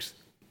morning, folks,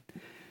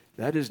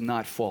 that is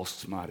not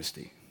false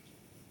modesty.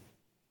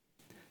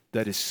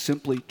 That is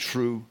simply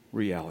true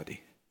reality.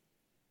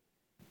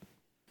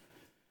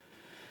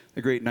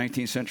 The great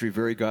 19th century,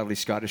 very godly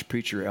Scottish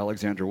preacher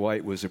Alexander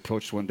White was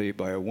approached one day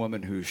by a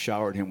woman who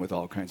showered him with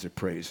all kinds of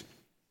praise.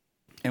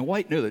 And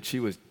White knew that she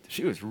was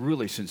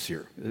really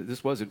sincere.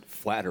 This wasn't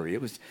flattery.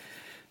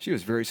 She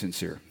was very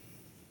sincere.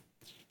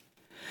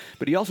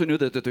 But he also knew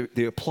that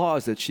the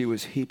applause that she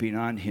was heaping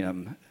on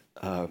him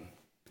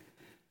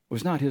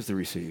was not his to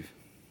receive,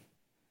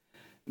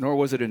 nor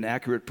was it an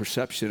accurate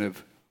perception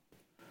of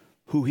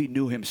who he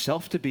knew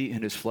himself to be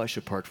in his flesh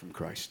apart from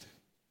Christ.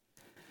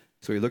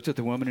 So he looked at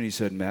the woman and he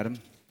said, Madam,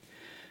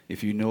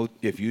 if you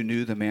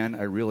knew the man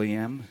I really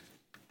am,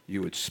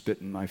 you would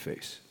spit in my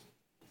face.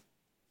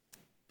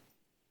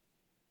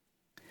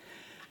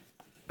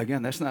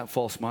 Again, that's not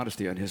false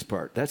modesty on his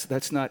part.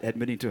 That's not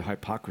admitting to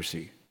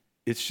hypocrisy.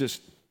 It's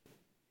just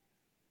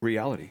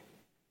reality.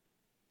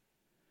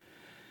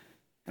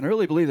 And I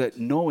really believe that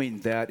knowing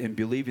that and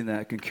believing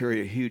that can carry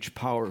a huge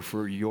power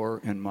for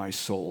your and my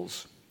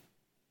souls.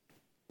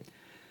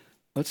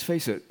 Let's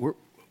face it,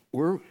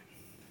 we're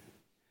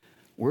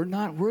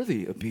not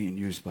worthy of being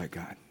used by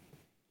God.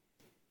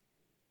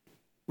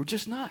 We're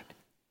just not.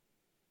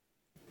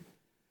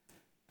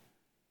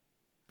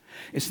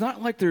 It's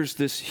not like there's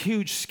this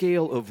huge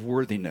scale of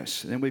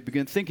worthiness. And then we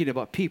begin thinking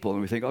about people,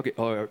 and we think, okay,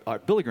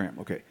 Billy Graham,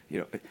 okay,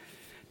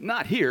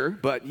 not here,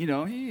 but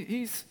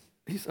he's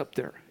up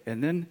there.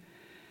 And then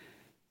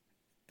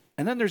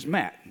there's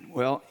Matt.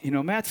 Well,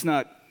 Matt's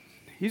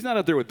he's not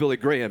up there with Billy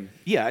Graham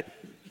yet.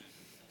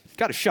 He's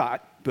got a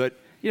shot, but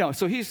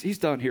so he's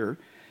down here.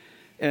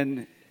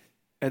 And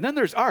then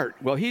there's Art.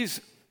 Well, he's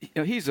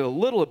a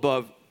little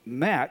above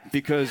Matt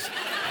because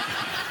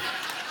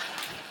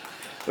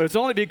but it's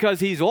only because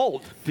he's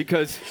old.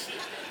 Because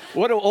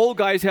what do old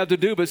guys have to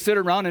do but sit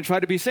around and try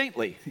to be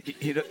saintly?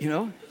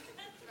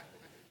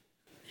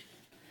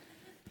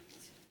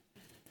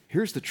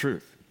 Here's the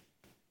truth.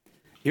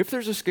 If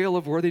there's a scale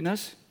of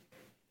worthiness,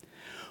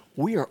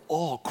 we are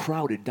all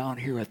crowded down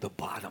here at the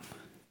bottom,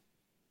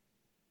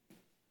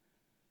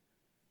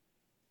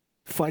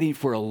 fighting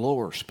for a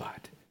lower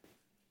spot,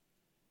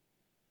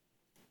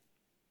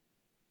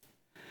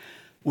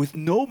 with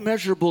no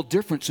measurable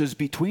differences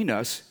between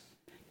us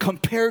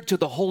compared to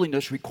the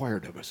holiness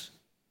required of us.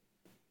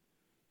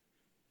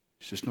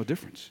 There's just no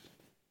difference.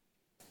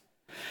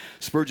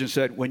 Spurgeon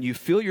said, when you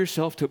feel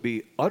yourself to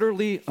be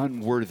utterly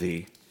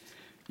unworthy,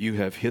 you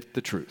have hit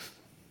the truth.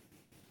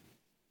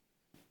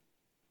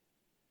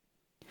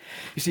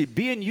 You see,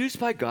 being used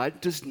by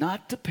God does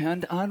not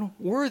depend on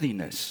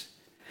worthiness.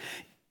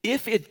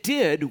 If it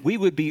did, we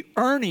would be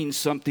earning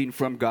something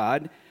from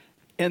God,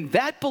 and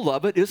that,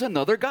 beloved, is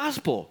another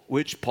gospel,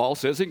 which Paul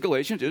says in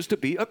Galatians is to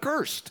be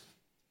accursed.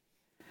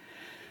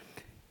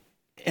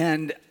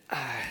 And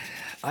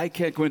I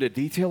can't go into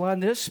detail on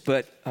this,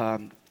 but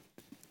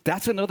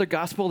that's another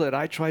gospel that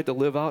I tried to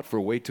live out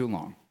for way too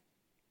long.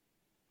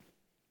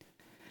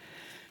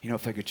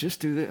 If I could just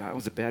do that, I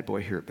was a bad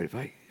boy here, but if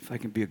I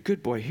can be a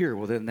good boy here,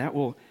 well, then that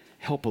will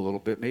help a little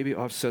bit, maybe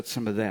offset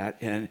some of that.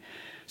 And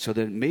so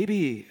then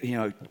maybe,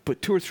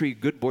 put 2 or 3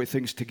 good boy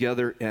things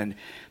together, and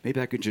maybe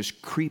I could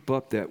just creep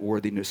up that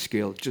worthiness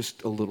scale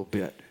just a little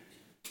bit.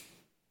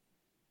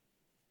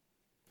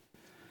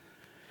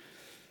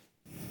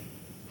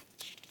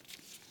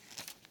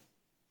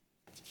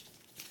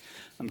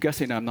 I'm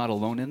guessing I'm not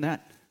alone in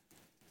that.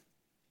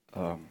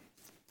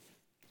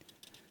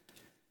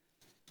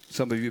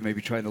 Some of you may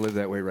be trying to live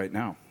that way right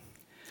now.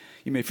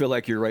 You may feel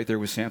like you're right there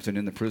with Samson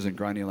in the prison,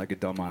 grinding like a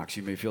dumb ox.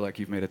 You may feel like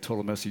you've made a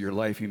total mess of your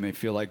life. You may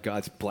feel like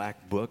God's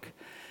black book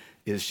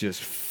is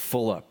just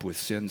full up with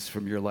sins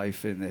from your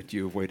life, and that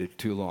you have waited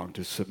too long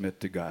to submit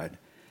to God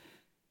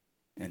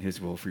and His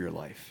will for your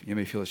life. You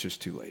may feel it's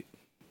just too late.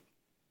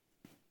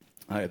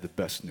 I have the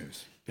best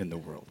news in the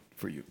world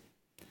for you.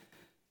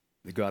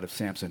 The God of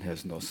Samson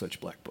has no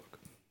such black book.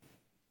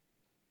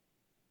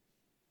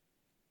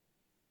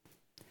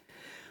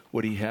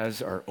 What He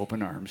has are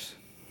open arms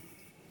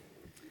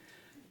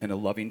and a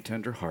loving,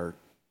 tender heart,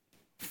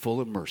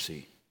 full of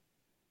mercy,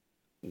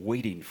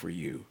 waiting for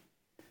you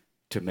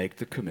to make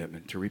the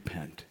commitment to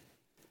repent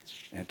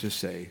and to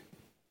say,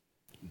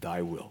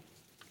 Thy will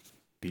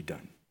be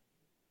done.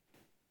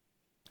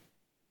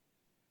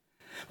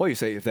 Well, you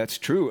say, if that's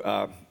true,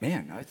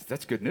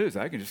 that's good news.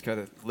 I can just kind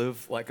of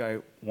live like I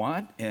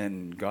want,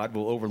 and God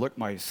will overlook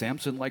my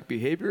Samson-like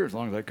behavior as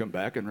long as I come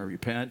back and I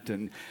repent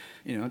and,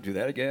 do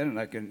that again, and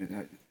I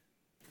can...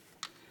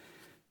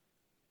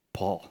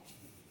 Paul,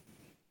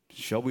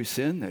 shall we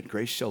sin that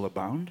grace shall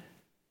abound?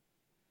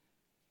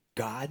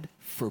 God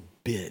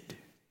forbid,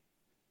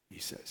 he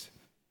says.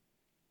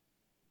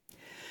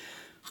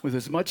 With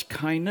as much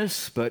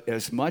kindness, but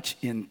as much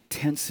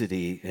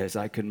intensity as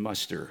I can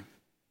muster,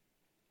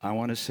 I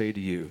want to say to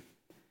you,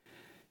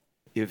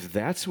 if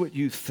that's what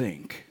you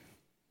think,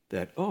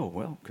 that,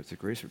 because the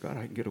grace of God,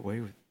 I can get away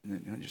with, and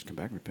then I just come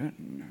back and repent,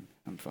 and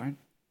I'm fine.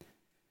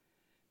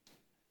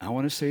 I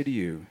want to say to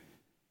you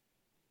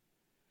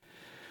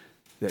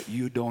that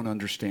you don't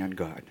understand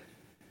God,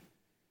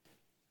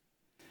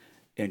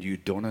 and you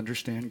don't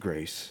understand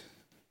grace,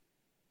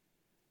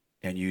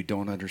 and you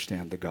don't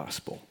understand the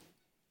gospel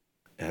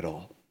at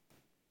all.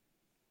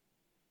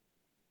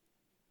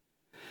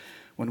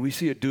 When we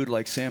see a dude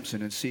like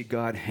Samson and see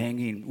God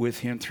hanging with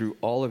him through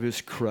all of his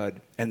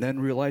crud, and then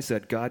realize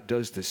that God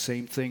does the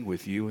same thing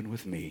with you and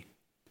with me,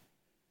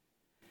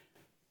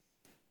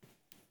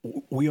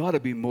 we ought to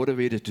be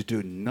motivated to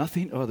do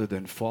nothing other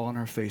than fall on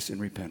our face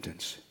in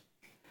repentance.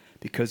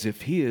 Because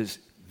if He is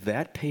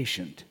that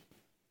patient,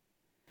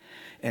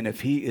 and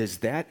if He is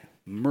that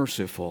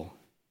merciful,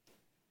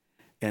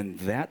 and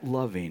that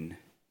loving,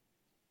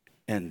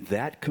 and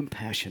that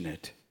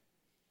compassionate.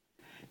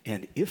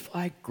 And if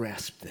I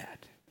grasp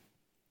that,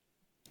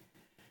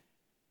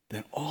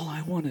 then all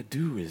I want to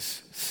do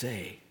is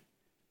say,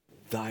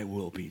 thy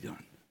will be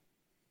done.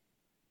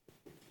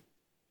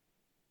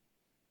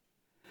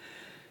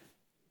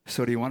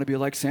 So do you want to be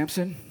like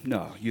Samson?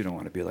 No, you don't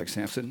want to be like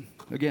Samson.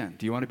 Again,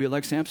 do you want to be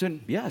like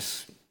Samson?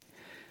 Yes.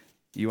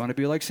 You want to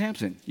be like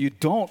Samson. You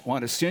don't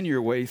want to sin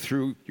your way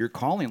through your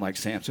calling like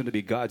Samson to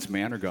be God's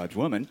man or God's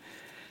woman.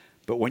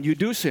 But when you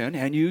do sin,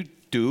 and you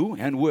do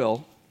and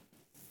will,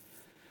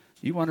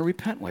 you want to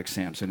repent like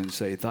Samson and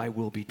say, thy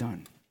will be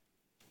done.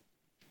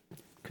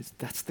 Because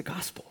that's the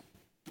gospel.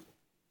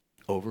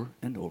 Over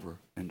and over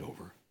and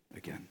over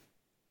again.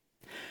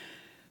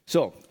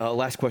 So,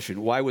 last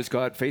question. Why was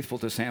God faithful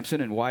to Samson,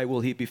 and why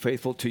will he be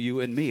faithful to you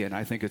and me? And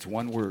I think it's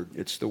one word.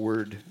 It's the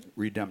word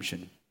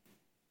redemption.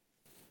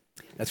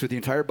 That's what the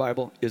entire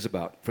Bible is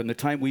about. From the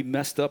time we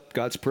messed up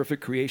God's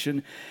perfect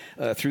creation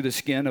through the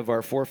skin of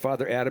our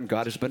forefather Adam,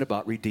 God has been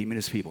about redeeming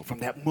his people. From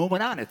that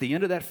moment on, at the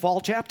end of that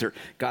fall chapter,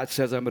 God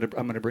says, I'm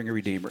going to bring a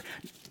redeemer.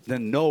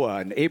 Then Noah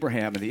and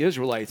Abraham and the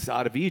Israelites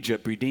out of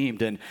Egypt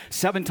redeemed. And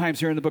 7 times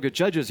here in the book of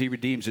Judges, he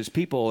redeems his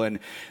people. And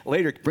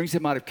later brings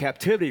them out of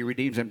captivity,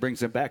 redeems and brings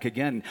them back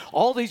again.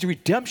 All these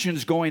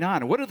redemptions going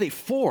on. What are they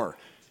for?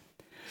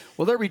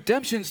 Well, they're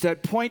redemptions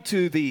that point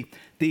to the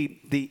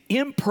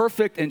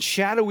imperfect and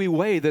shadowy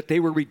way that they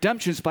were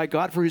redemptions by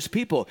God for his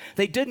people.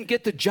 They didn't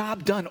get the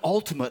job done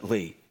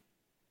ultimately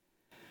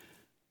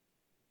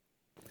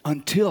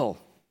until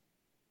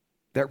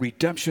that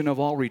redemption of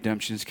all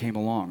redemptions came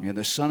along and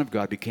the Son of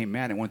God became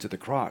man and went to the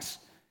cross.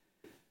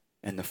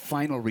 And the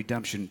final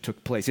redemption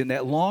took place. In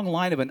that long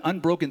line of an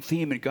unbroken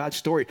theme in God's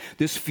story,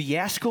 this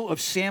fiasco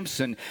of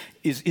Samson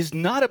is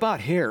not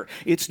about hair.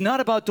 It's not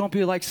about don't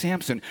be like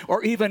Samson,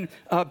 or even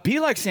be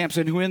like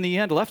Samson, who in the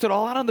end left it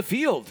all out on the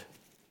field.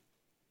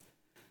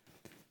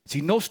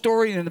 See, no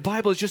story in the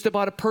Bible is just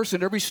about a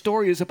person. Every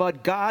story is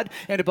about God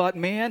and about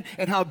man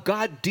and how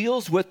God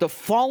deals with the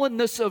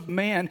fallenness of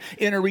man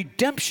in a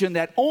redemption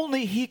that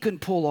only he can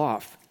pull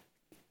off.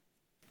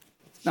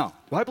 Now,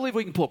 do I believe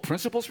we can pull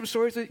principles from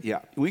stories?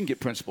 Yeah, we can get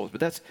principles, but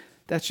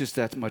that's just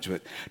that much of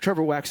it.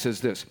 Trevor Wax says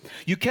this: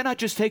 you cannot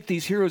just take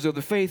these heroes of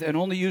the faith and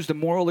only use the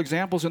moral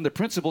examples and the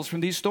principles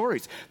from these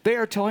stories. They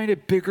are telling a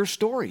bigger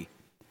story.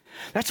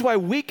 That's why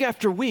week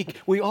after week,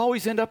 we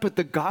always end up at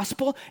the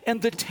gospel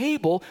and the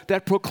table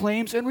that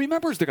proclaims and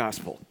remembers the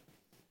gospel.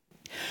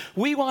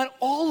 We want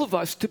all of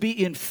us to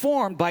be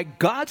informed by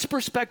God's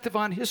perspective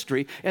on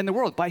history and the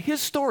world, by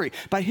his story,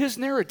 by his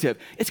narrative.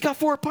 It's got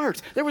 4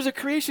 parts. There was a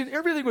creation,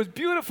 everything was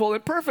beautiful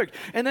and perfect.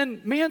 And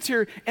then man's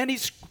here, and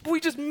we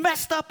just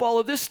messed up all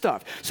of this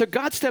stuff. So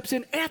God steps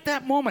in at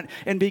that moment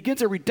and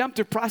begins a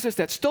redemptive process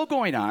that's still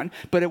going on,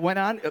 but it went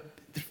on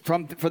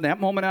from that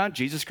moment on.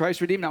 Jesus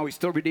Christ redeemed. Now he's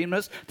still redeeming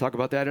us. Talk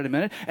about that in a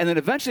minute. And then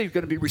eventually he's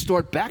going to be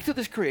restored back to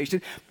this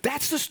creation.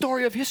 That's the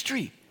story of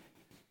history.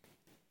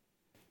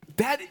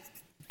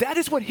 That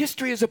is what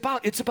history is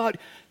about. It's about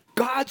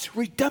God's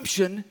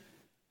redemption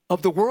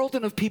of the world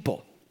and of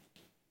people.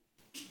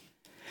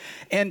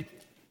 And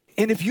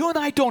if you and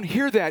I don't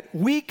hear that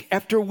week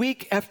after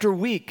week after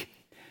week,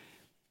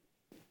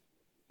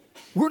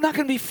 we're not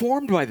going to be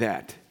formed by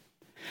that.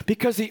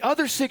 Because the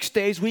other 6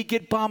 days we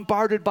get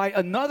bombarded by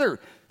another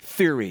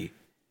theory.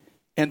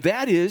 And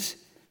that is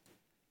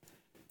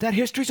that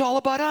history's all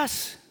about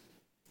us.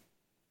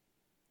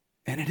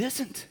 And it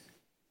isn't.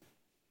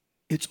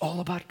 It's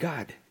all about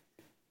God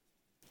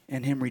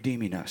and him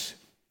redeeming us.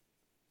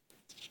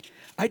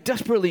 I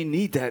desperately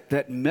need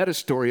that meta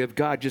story of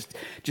God just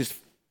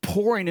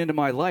pouring into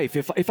my life.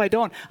 If I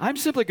don't, I'm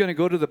simply going to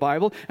go to the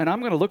Bible and I'm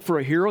going to look for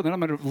a hero. Then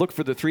I'm going to look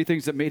for the 3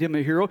 things that made him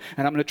a hero,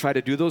 and I'm going to try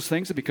to do those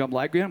things to become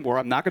like him, or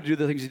I'm not going to do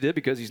the things he did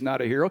because he's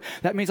not a hero.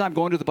 That means I'm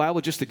going to the Bible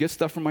just to get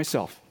stuff for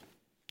myself.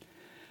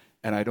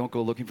 And I don't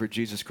go looking for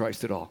Jesus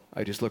Christ at all.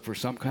 I just look for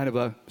some kind of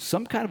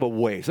a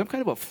way, some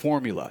kind of a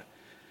formula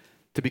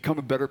to become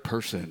a better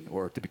person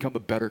or to become a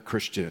better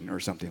Christian or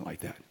something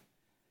like that.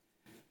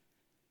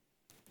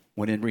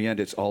 When in the end,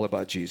 it's all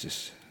about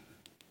Jesus.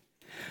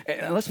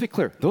 And let's be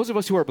clear. Those of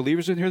us who are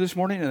believers in here this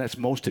morning, and that's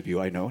most of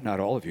you, I know, not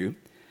all of you,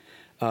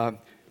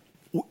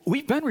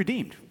 we've been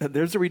redeemed.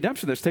 There's a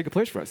redemption that's taken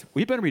place for us.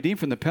 We've been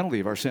redeemed from the penalty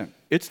of our sin.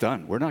 It's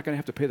done. We're not going to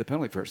have to pay the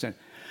penalty for our sin.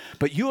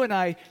 But you and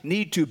I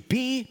need to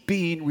be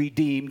being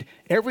redeemed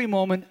every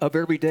moment of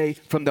every day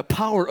from the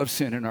power of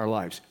sin in our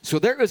lives. So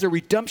there is a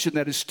redemption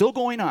that is still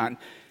going on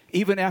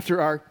even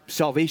after our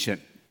salvation,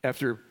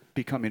 after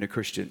becoming a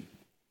Christian.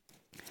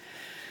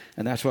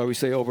 And that's why we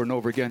say over and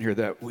over again here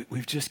that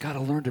we've just got to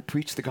learn to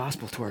preach the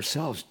gospel to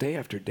ourselves day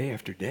after day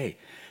after day.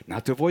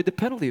 Not to avoid the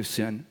penalty of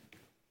sin,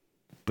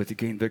 but to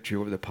gain victory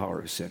over the power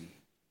of sin.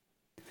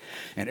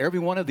 And every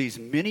one of these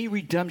many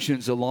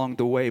redemptions along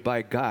the way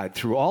by God,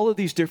 through all of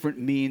these different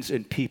means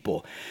and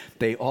people,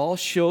 they all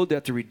showed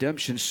that the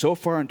redemptions so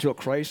far until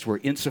Christ were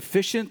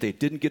insufficient. They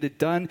didn't get it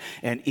done.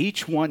 And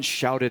each one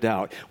shouted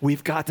out,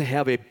 we've got to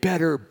have a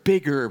better,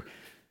 bigger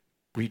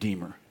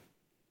Redeemer.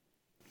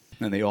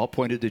 And they all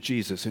pointed to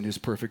Jesus and his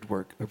perfect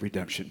work of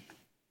redemption.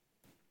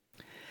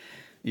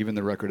 even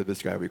the record of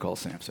this guy we call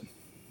Samson.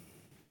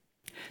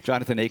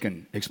 Jonathan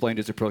Aiken explained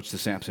his approach to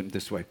Samson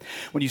this way.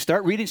 When you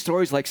start reading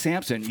stories like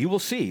Samson, you will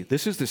see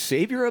this is the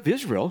savior of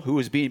Israel who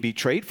is being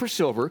betrayed for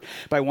silver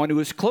by one who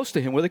is close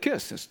to him with a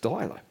kiss. It's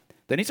Delilah.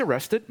 Then he's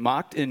arrested,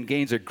 mocked, and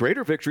gains a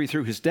greater victory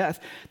through his death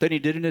than he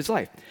did in his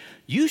life.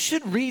 You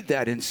should read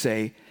that and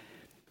say,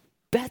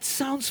 that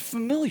sounds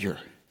familiar.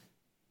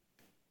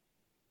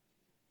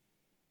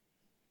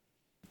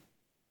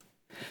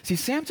 See,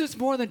 Samson's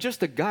more than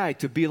just a guy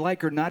to be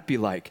like or not be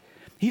like.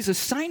 He's a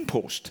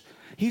signpost.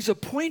 He's a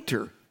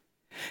pointer.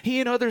 He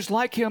and others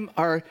like him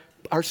are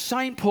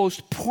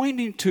signposts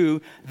pointing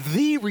to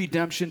the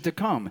redemption to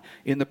come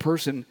in the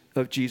person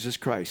of Jesus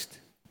Christ.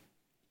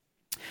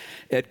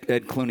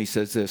 Ed Clooney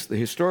says this: the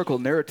historical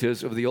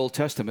narratives of the Old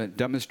Testament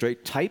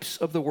demonstrate types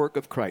of the work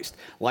of Christ.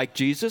 Like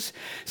Jesus,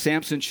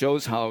 Samson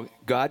shows how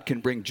God can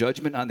bring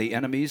judgment on the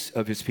enemies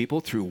of his people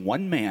through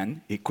one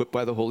man equipped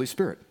by the Holy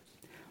Spirit.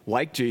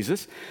 Like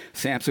Jesus,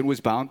 Samson was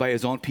bound by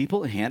his own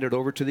people and handed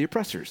over to the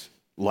oppressors.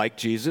 Like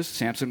Jesus,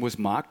 Samson was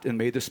mocked and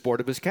made the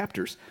sport of his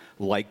captors.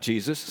 Like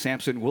Jesus,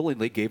 Samson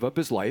willingly gave up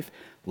his life.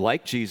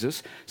 Like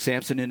Jesus,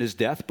 Samson in his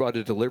death brought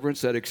a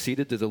deliverance that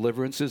exceeded the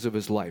deliverances of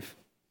his life.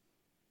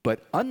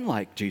 But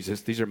unlike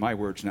Jesus, these are my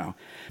words now,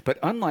 but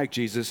unlike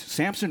Jesus,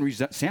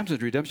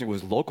 Samson's redemption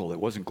was local. It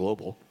wasn't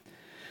global.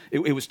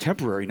 It was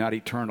temporary, not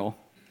eternal.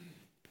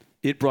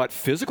 It brought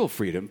physical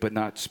freedom, but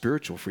not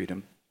spiritual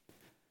freedom.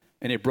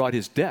 And it brought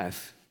his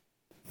death,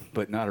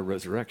 but not a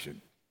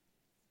resurrection.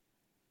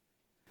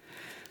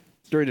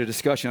 During a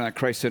discussion on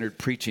Christ-centered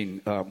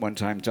preaching one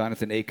time,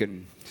 Jonathan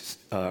Aiken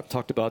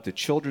talked about the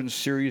children's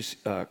series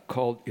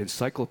called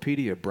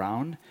Encyclopedia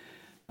Brown.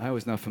 I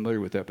was not familiar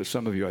with that, but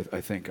some of you,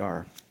 I think,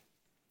 are.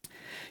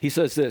 He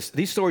says this: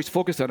 these stories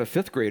focus on a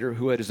fifth grader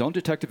who had his own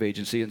detective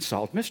agency and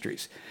solved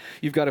mysteries.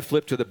 You've got to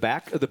flip to the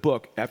back of the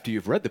book after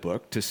you've read the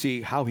book to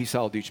see how he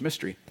solved each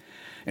mystery.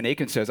 And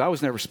Aiken says, I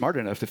was never smart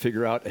enough to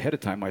figure out ahead of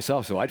time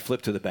myself, so I'd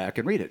flip to the back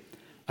and read it.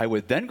 I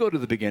would then go to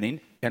the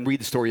beginning and read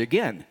the story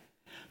again.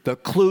 The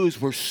clues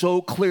were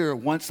so clear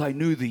once I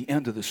knew the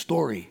end of the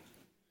story.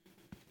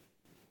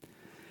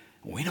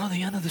 We know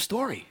the end of the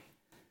story.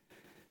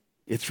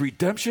 It's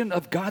redemption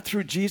of God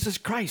through Jesus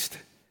Christ.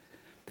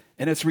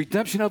 And it's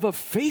redemption of a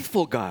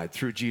faithful God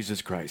through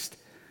Jesus Christ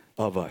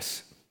of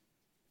us.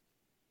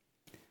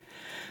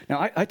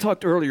 Now, I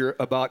talked earlier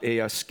about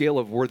a scale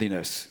of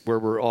worthiness where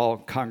we're all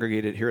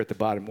congregated here at the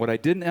bottom. What I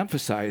didn't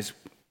emphasize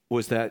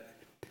was that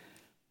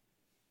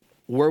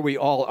where we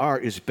all are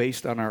is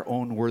based on our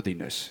own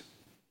worthiness.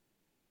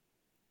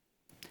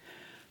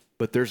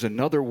 But there's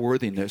another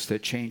worthiness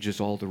that changes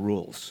all the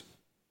rules.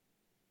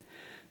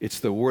 It's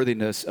the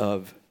worthiness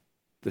of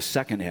the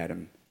second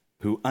Adam,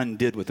 who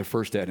undid what the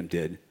first Adam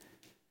did,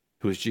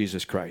 who is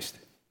Jesus Christ.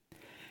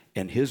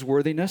 And his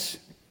worthiness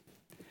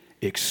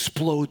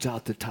explodes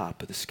out the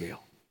top of the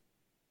scale.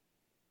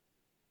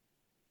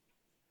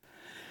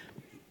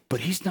 But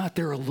he's not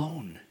there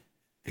alone,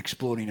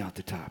 exploding out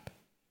the top.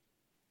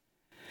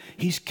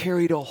 He's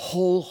carried a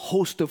whole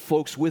host of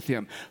folks with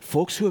him,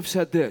 folks who have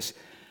said this: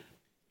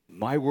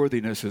 my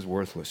worthiness is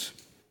worthless.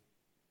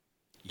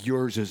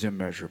 Yours is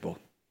immeasurable.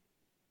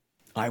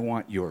 I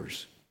want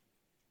yours,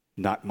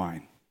 not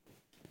mine.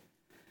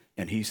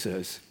 And he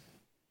says,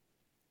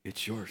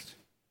 it's yours.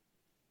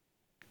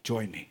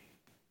 Join me.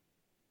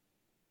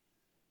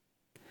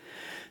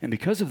 And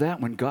because of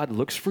that, when God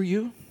looks for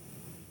you,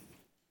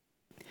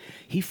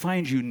 he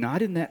finds you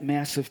not in that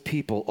mass of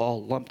people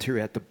all lumped here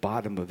at the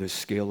bottom of this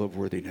scale of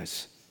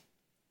worthiness.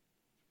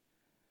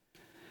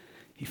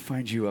 He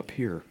finds you up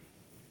here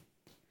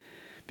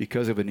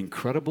because of an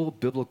incredible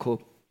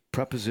biblical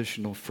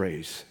prepositional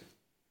phrase.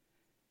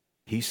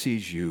 He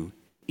sees you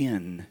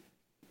in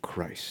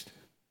Christ.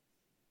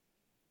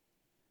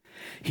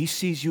 He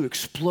sees you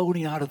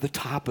exploding out of the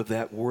top of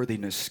that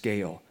worthiness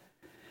scale,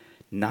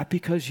 not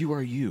because you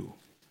are you,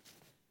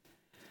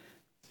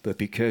 but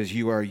because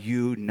you are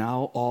you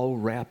now all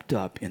wrapped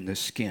up in the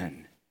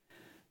skin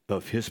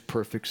of his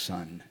perfect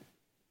Son,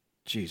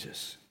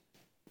 Jesus.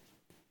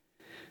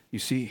 You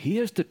see, he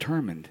has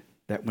determined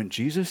that when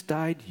Jesus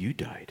died, you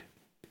died.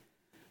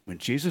 When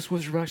Jesus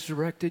was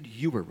resurrected,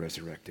 you were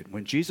resurrected.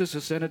 When Jesus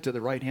ascended to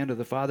the right hand of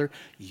the Father,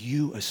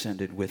 you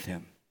ascended with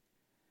him.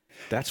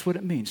 That's what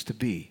it means to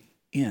be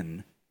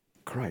in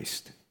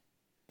Christ.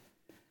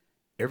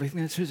 Everything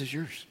that's his is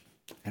yours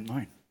and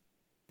mine.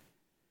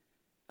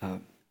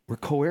 We're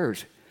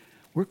co-heirs.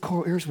 We're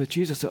co-heirs with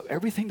Jesus of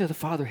everything that the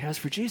Father has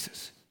for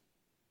Jesus.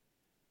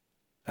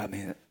 I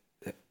mean,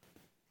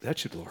 that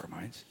should blow our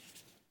minds.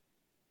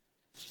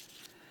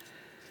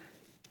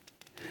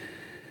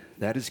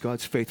 That is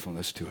God's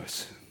faithfulness to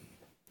us.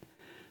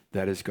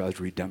 That is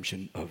God's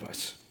redemption of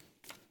us.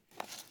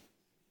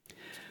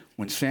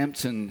 When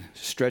Samson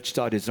stretched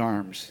out his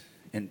arms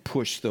and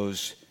pushed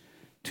those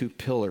two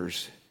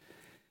pillars,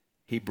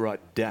 he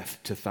brought death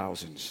to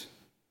thousands.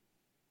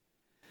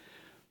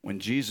 When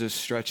Jesus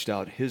stretched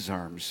out his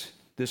arms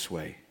this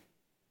way,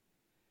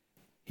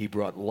 he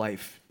brought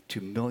life to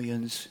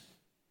millions,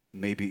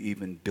 maybe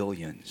even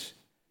billions,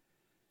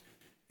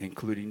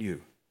 including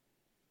you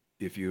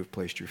if you have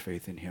placed your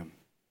faith in him.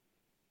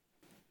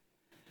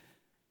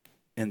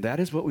 And that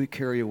is what we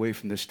carry away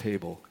from this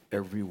table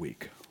every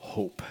week,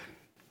 hope.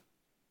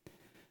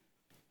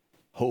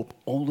 Hope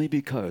only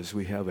because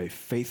we have a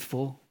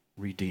faithful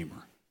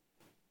Redeemer.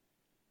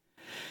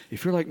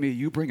 If you're like me,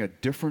 you bring a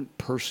different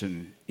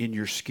person in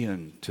your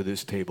skin to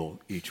this table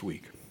each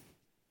week.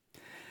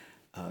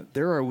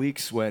 There are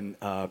weeks when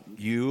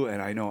you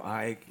and I know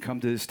I come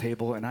to this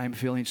table and I'm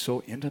feeling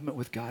so intimate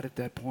with God at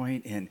that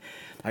point, and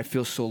I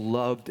feel so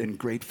loved and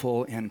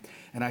grateful, and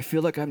I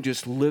feel like I'm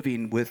just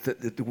living with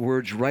the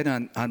words right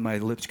on my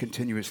lips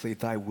continuously,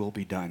 thy will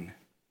be done.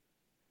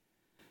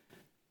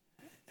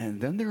 And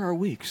then there are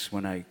weeks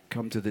when I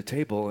come to the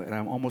table and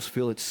I almost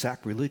feel it's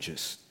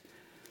sacrilegious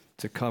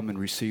to come and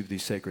receive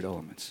these sacred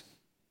elements.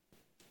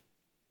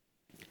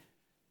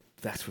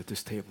 That's what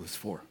this table is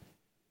for.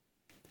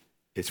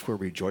 It's for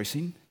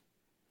rejoicing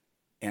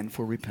and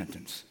for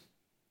repentance.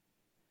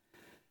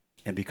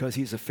 And because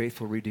he's a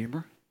faithful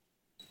Redeemer,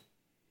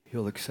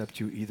 he'll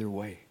accept you either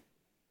way.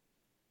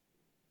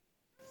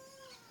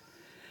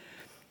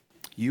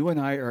 You and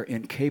I are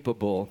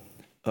incapable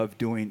of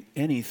doing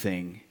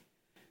anything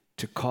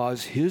to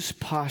cause his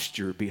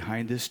posture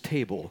behind this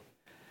table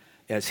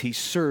as he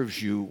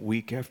serves you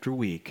week after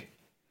week.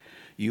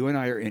 You and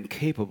I are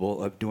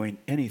incapable of doing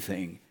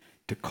anything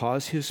to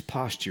cause his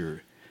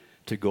posture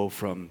to go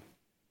from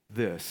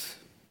this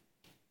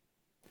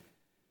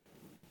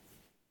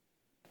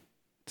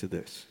to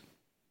this.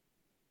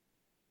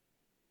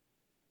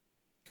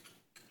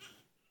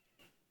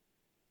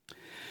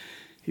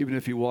 Even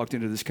if you walked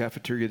into this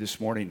cafeteria this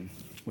morning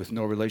with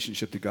no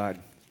relationship to God,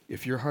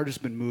 if your heart has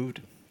been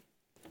moved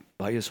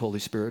by his Holy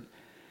Spirit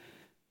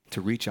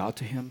to reach out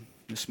to him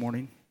this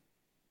morning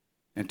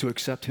and to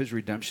accept his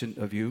redemption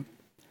of you,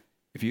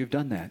 if you've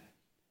done that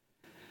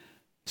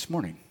this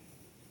morning,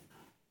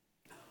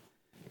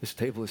 this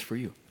table is for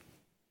you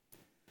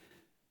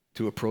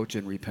to approach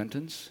in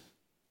repentance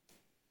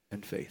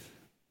and faith.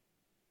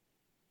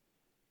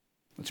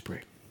 Let's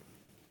pray.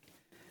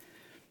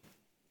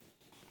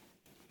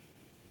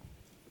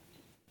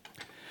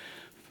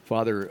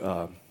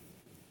 Father,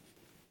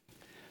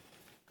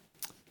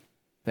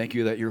 thank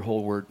you that your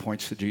whole word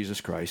points to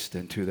Jesus Christ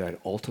and to that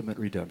ultimate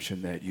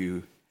redemption that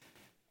you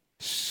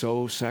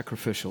so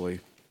sacrificially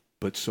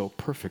but so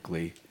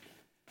perfectly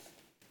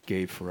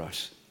gave for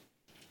us.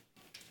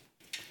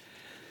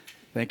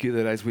 Thank you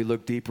that as we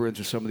look deeper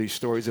into some of these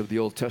stories of the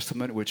Old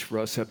Testament, which for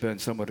us have been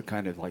somewhat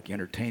kind of like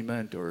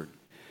entertainment or,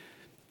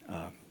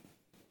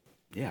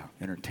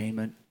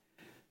 entertainment,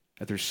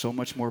 that there's so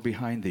much more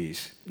behind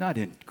these, not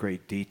in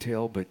great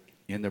detail, but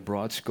in the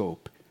broad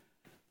scope.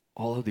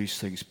 All of these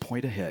things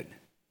point ahead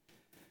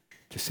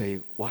to say,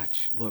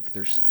 watch, look,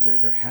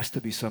 there has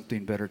to be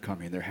something better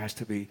coming. There has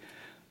to be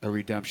a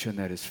redemption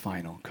that is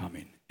final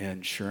coming.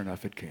 And sure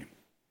enough, it came.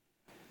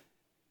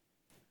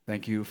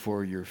 Thank you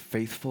for your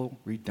faithful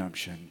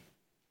redemption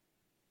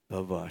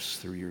of us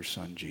through your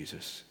Son,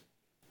 Jesus.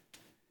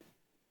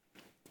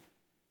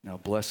 Now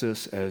bless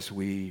us as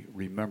we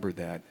remember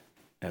that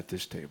at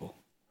this table.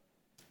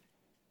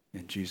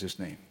 In Jesus'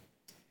 name,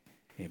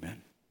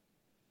 amen.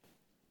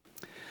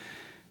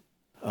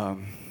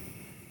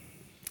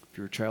 If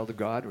you're a child of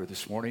God or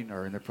this morning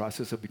are in the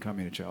process of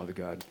becoming a child of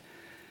God,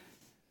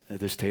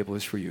 this table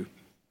is for you.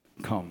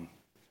 Come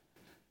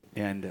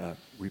and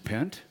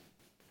repent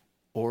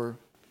or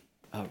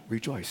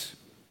rejoice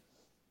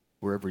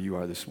wherever you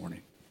are this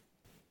morning.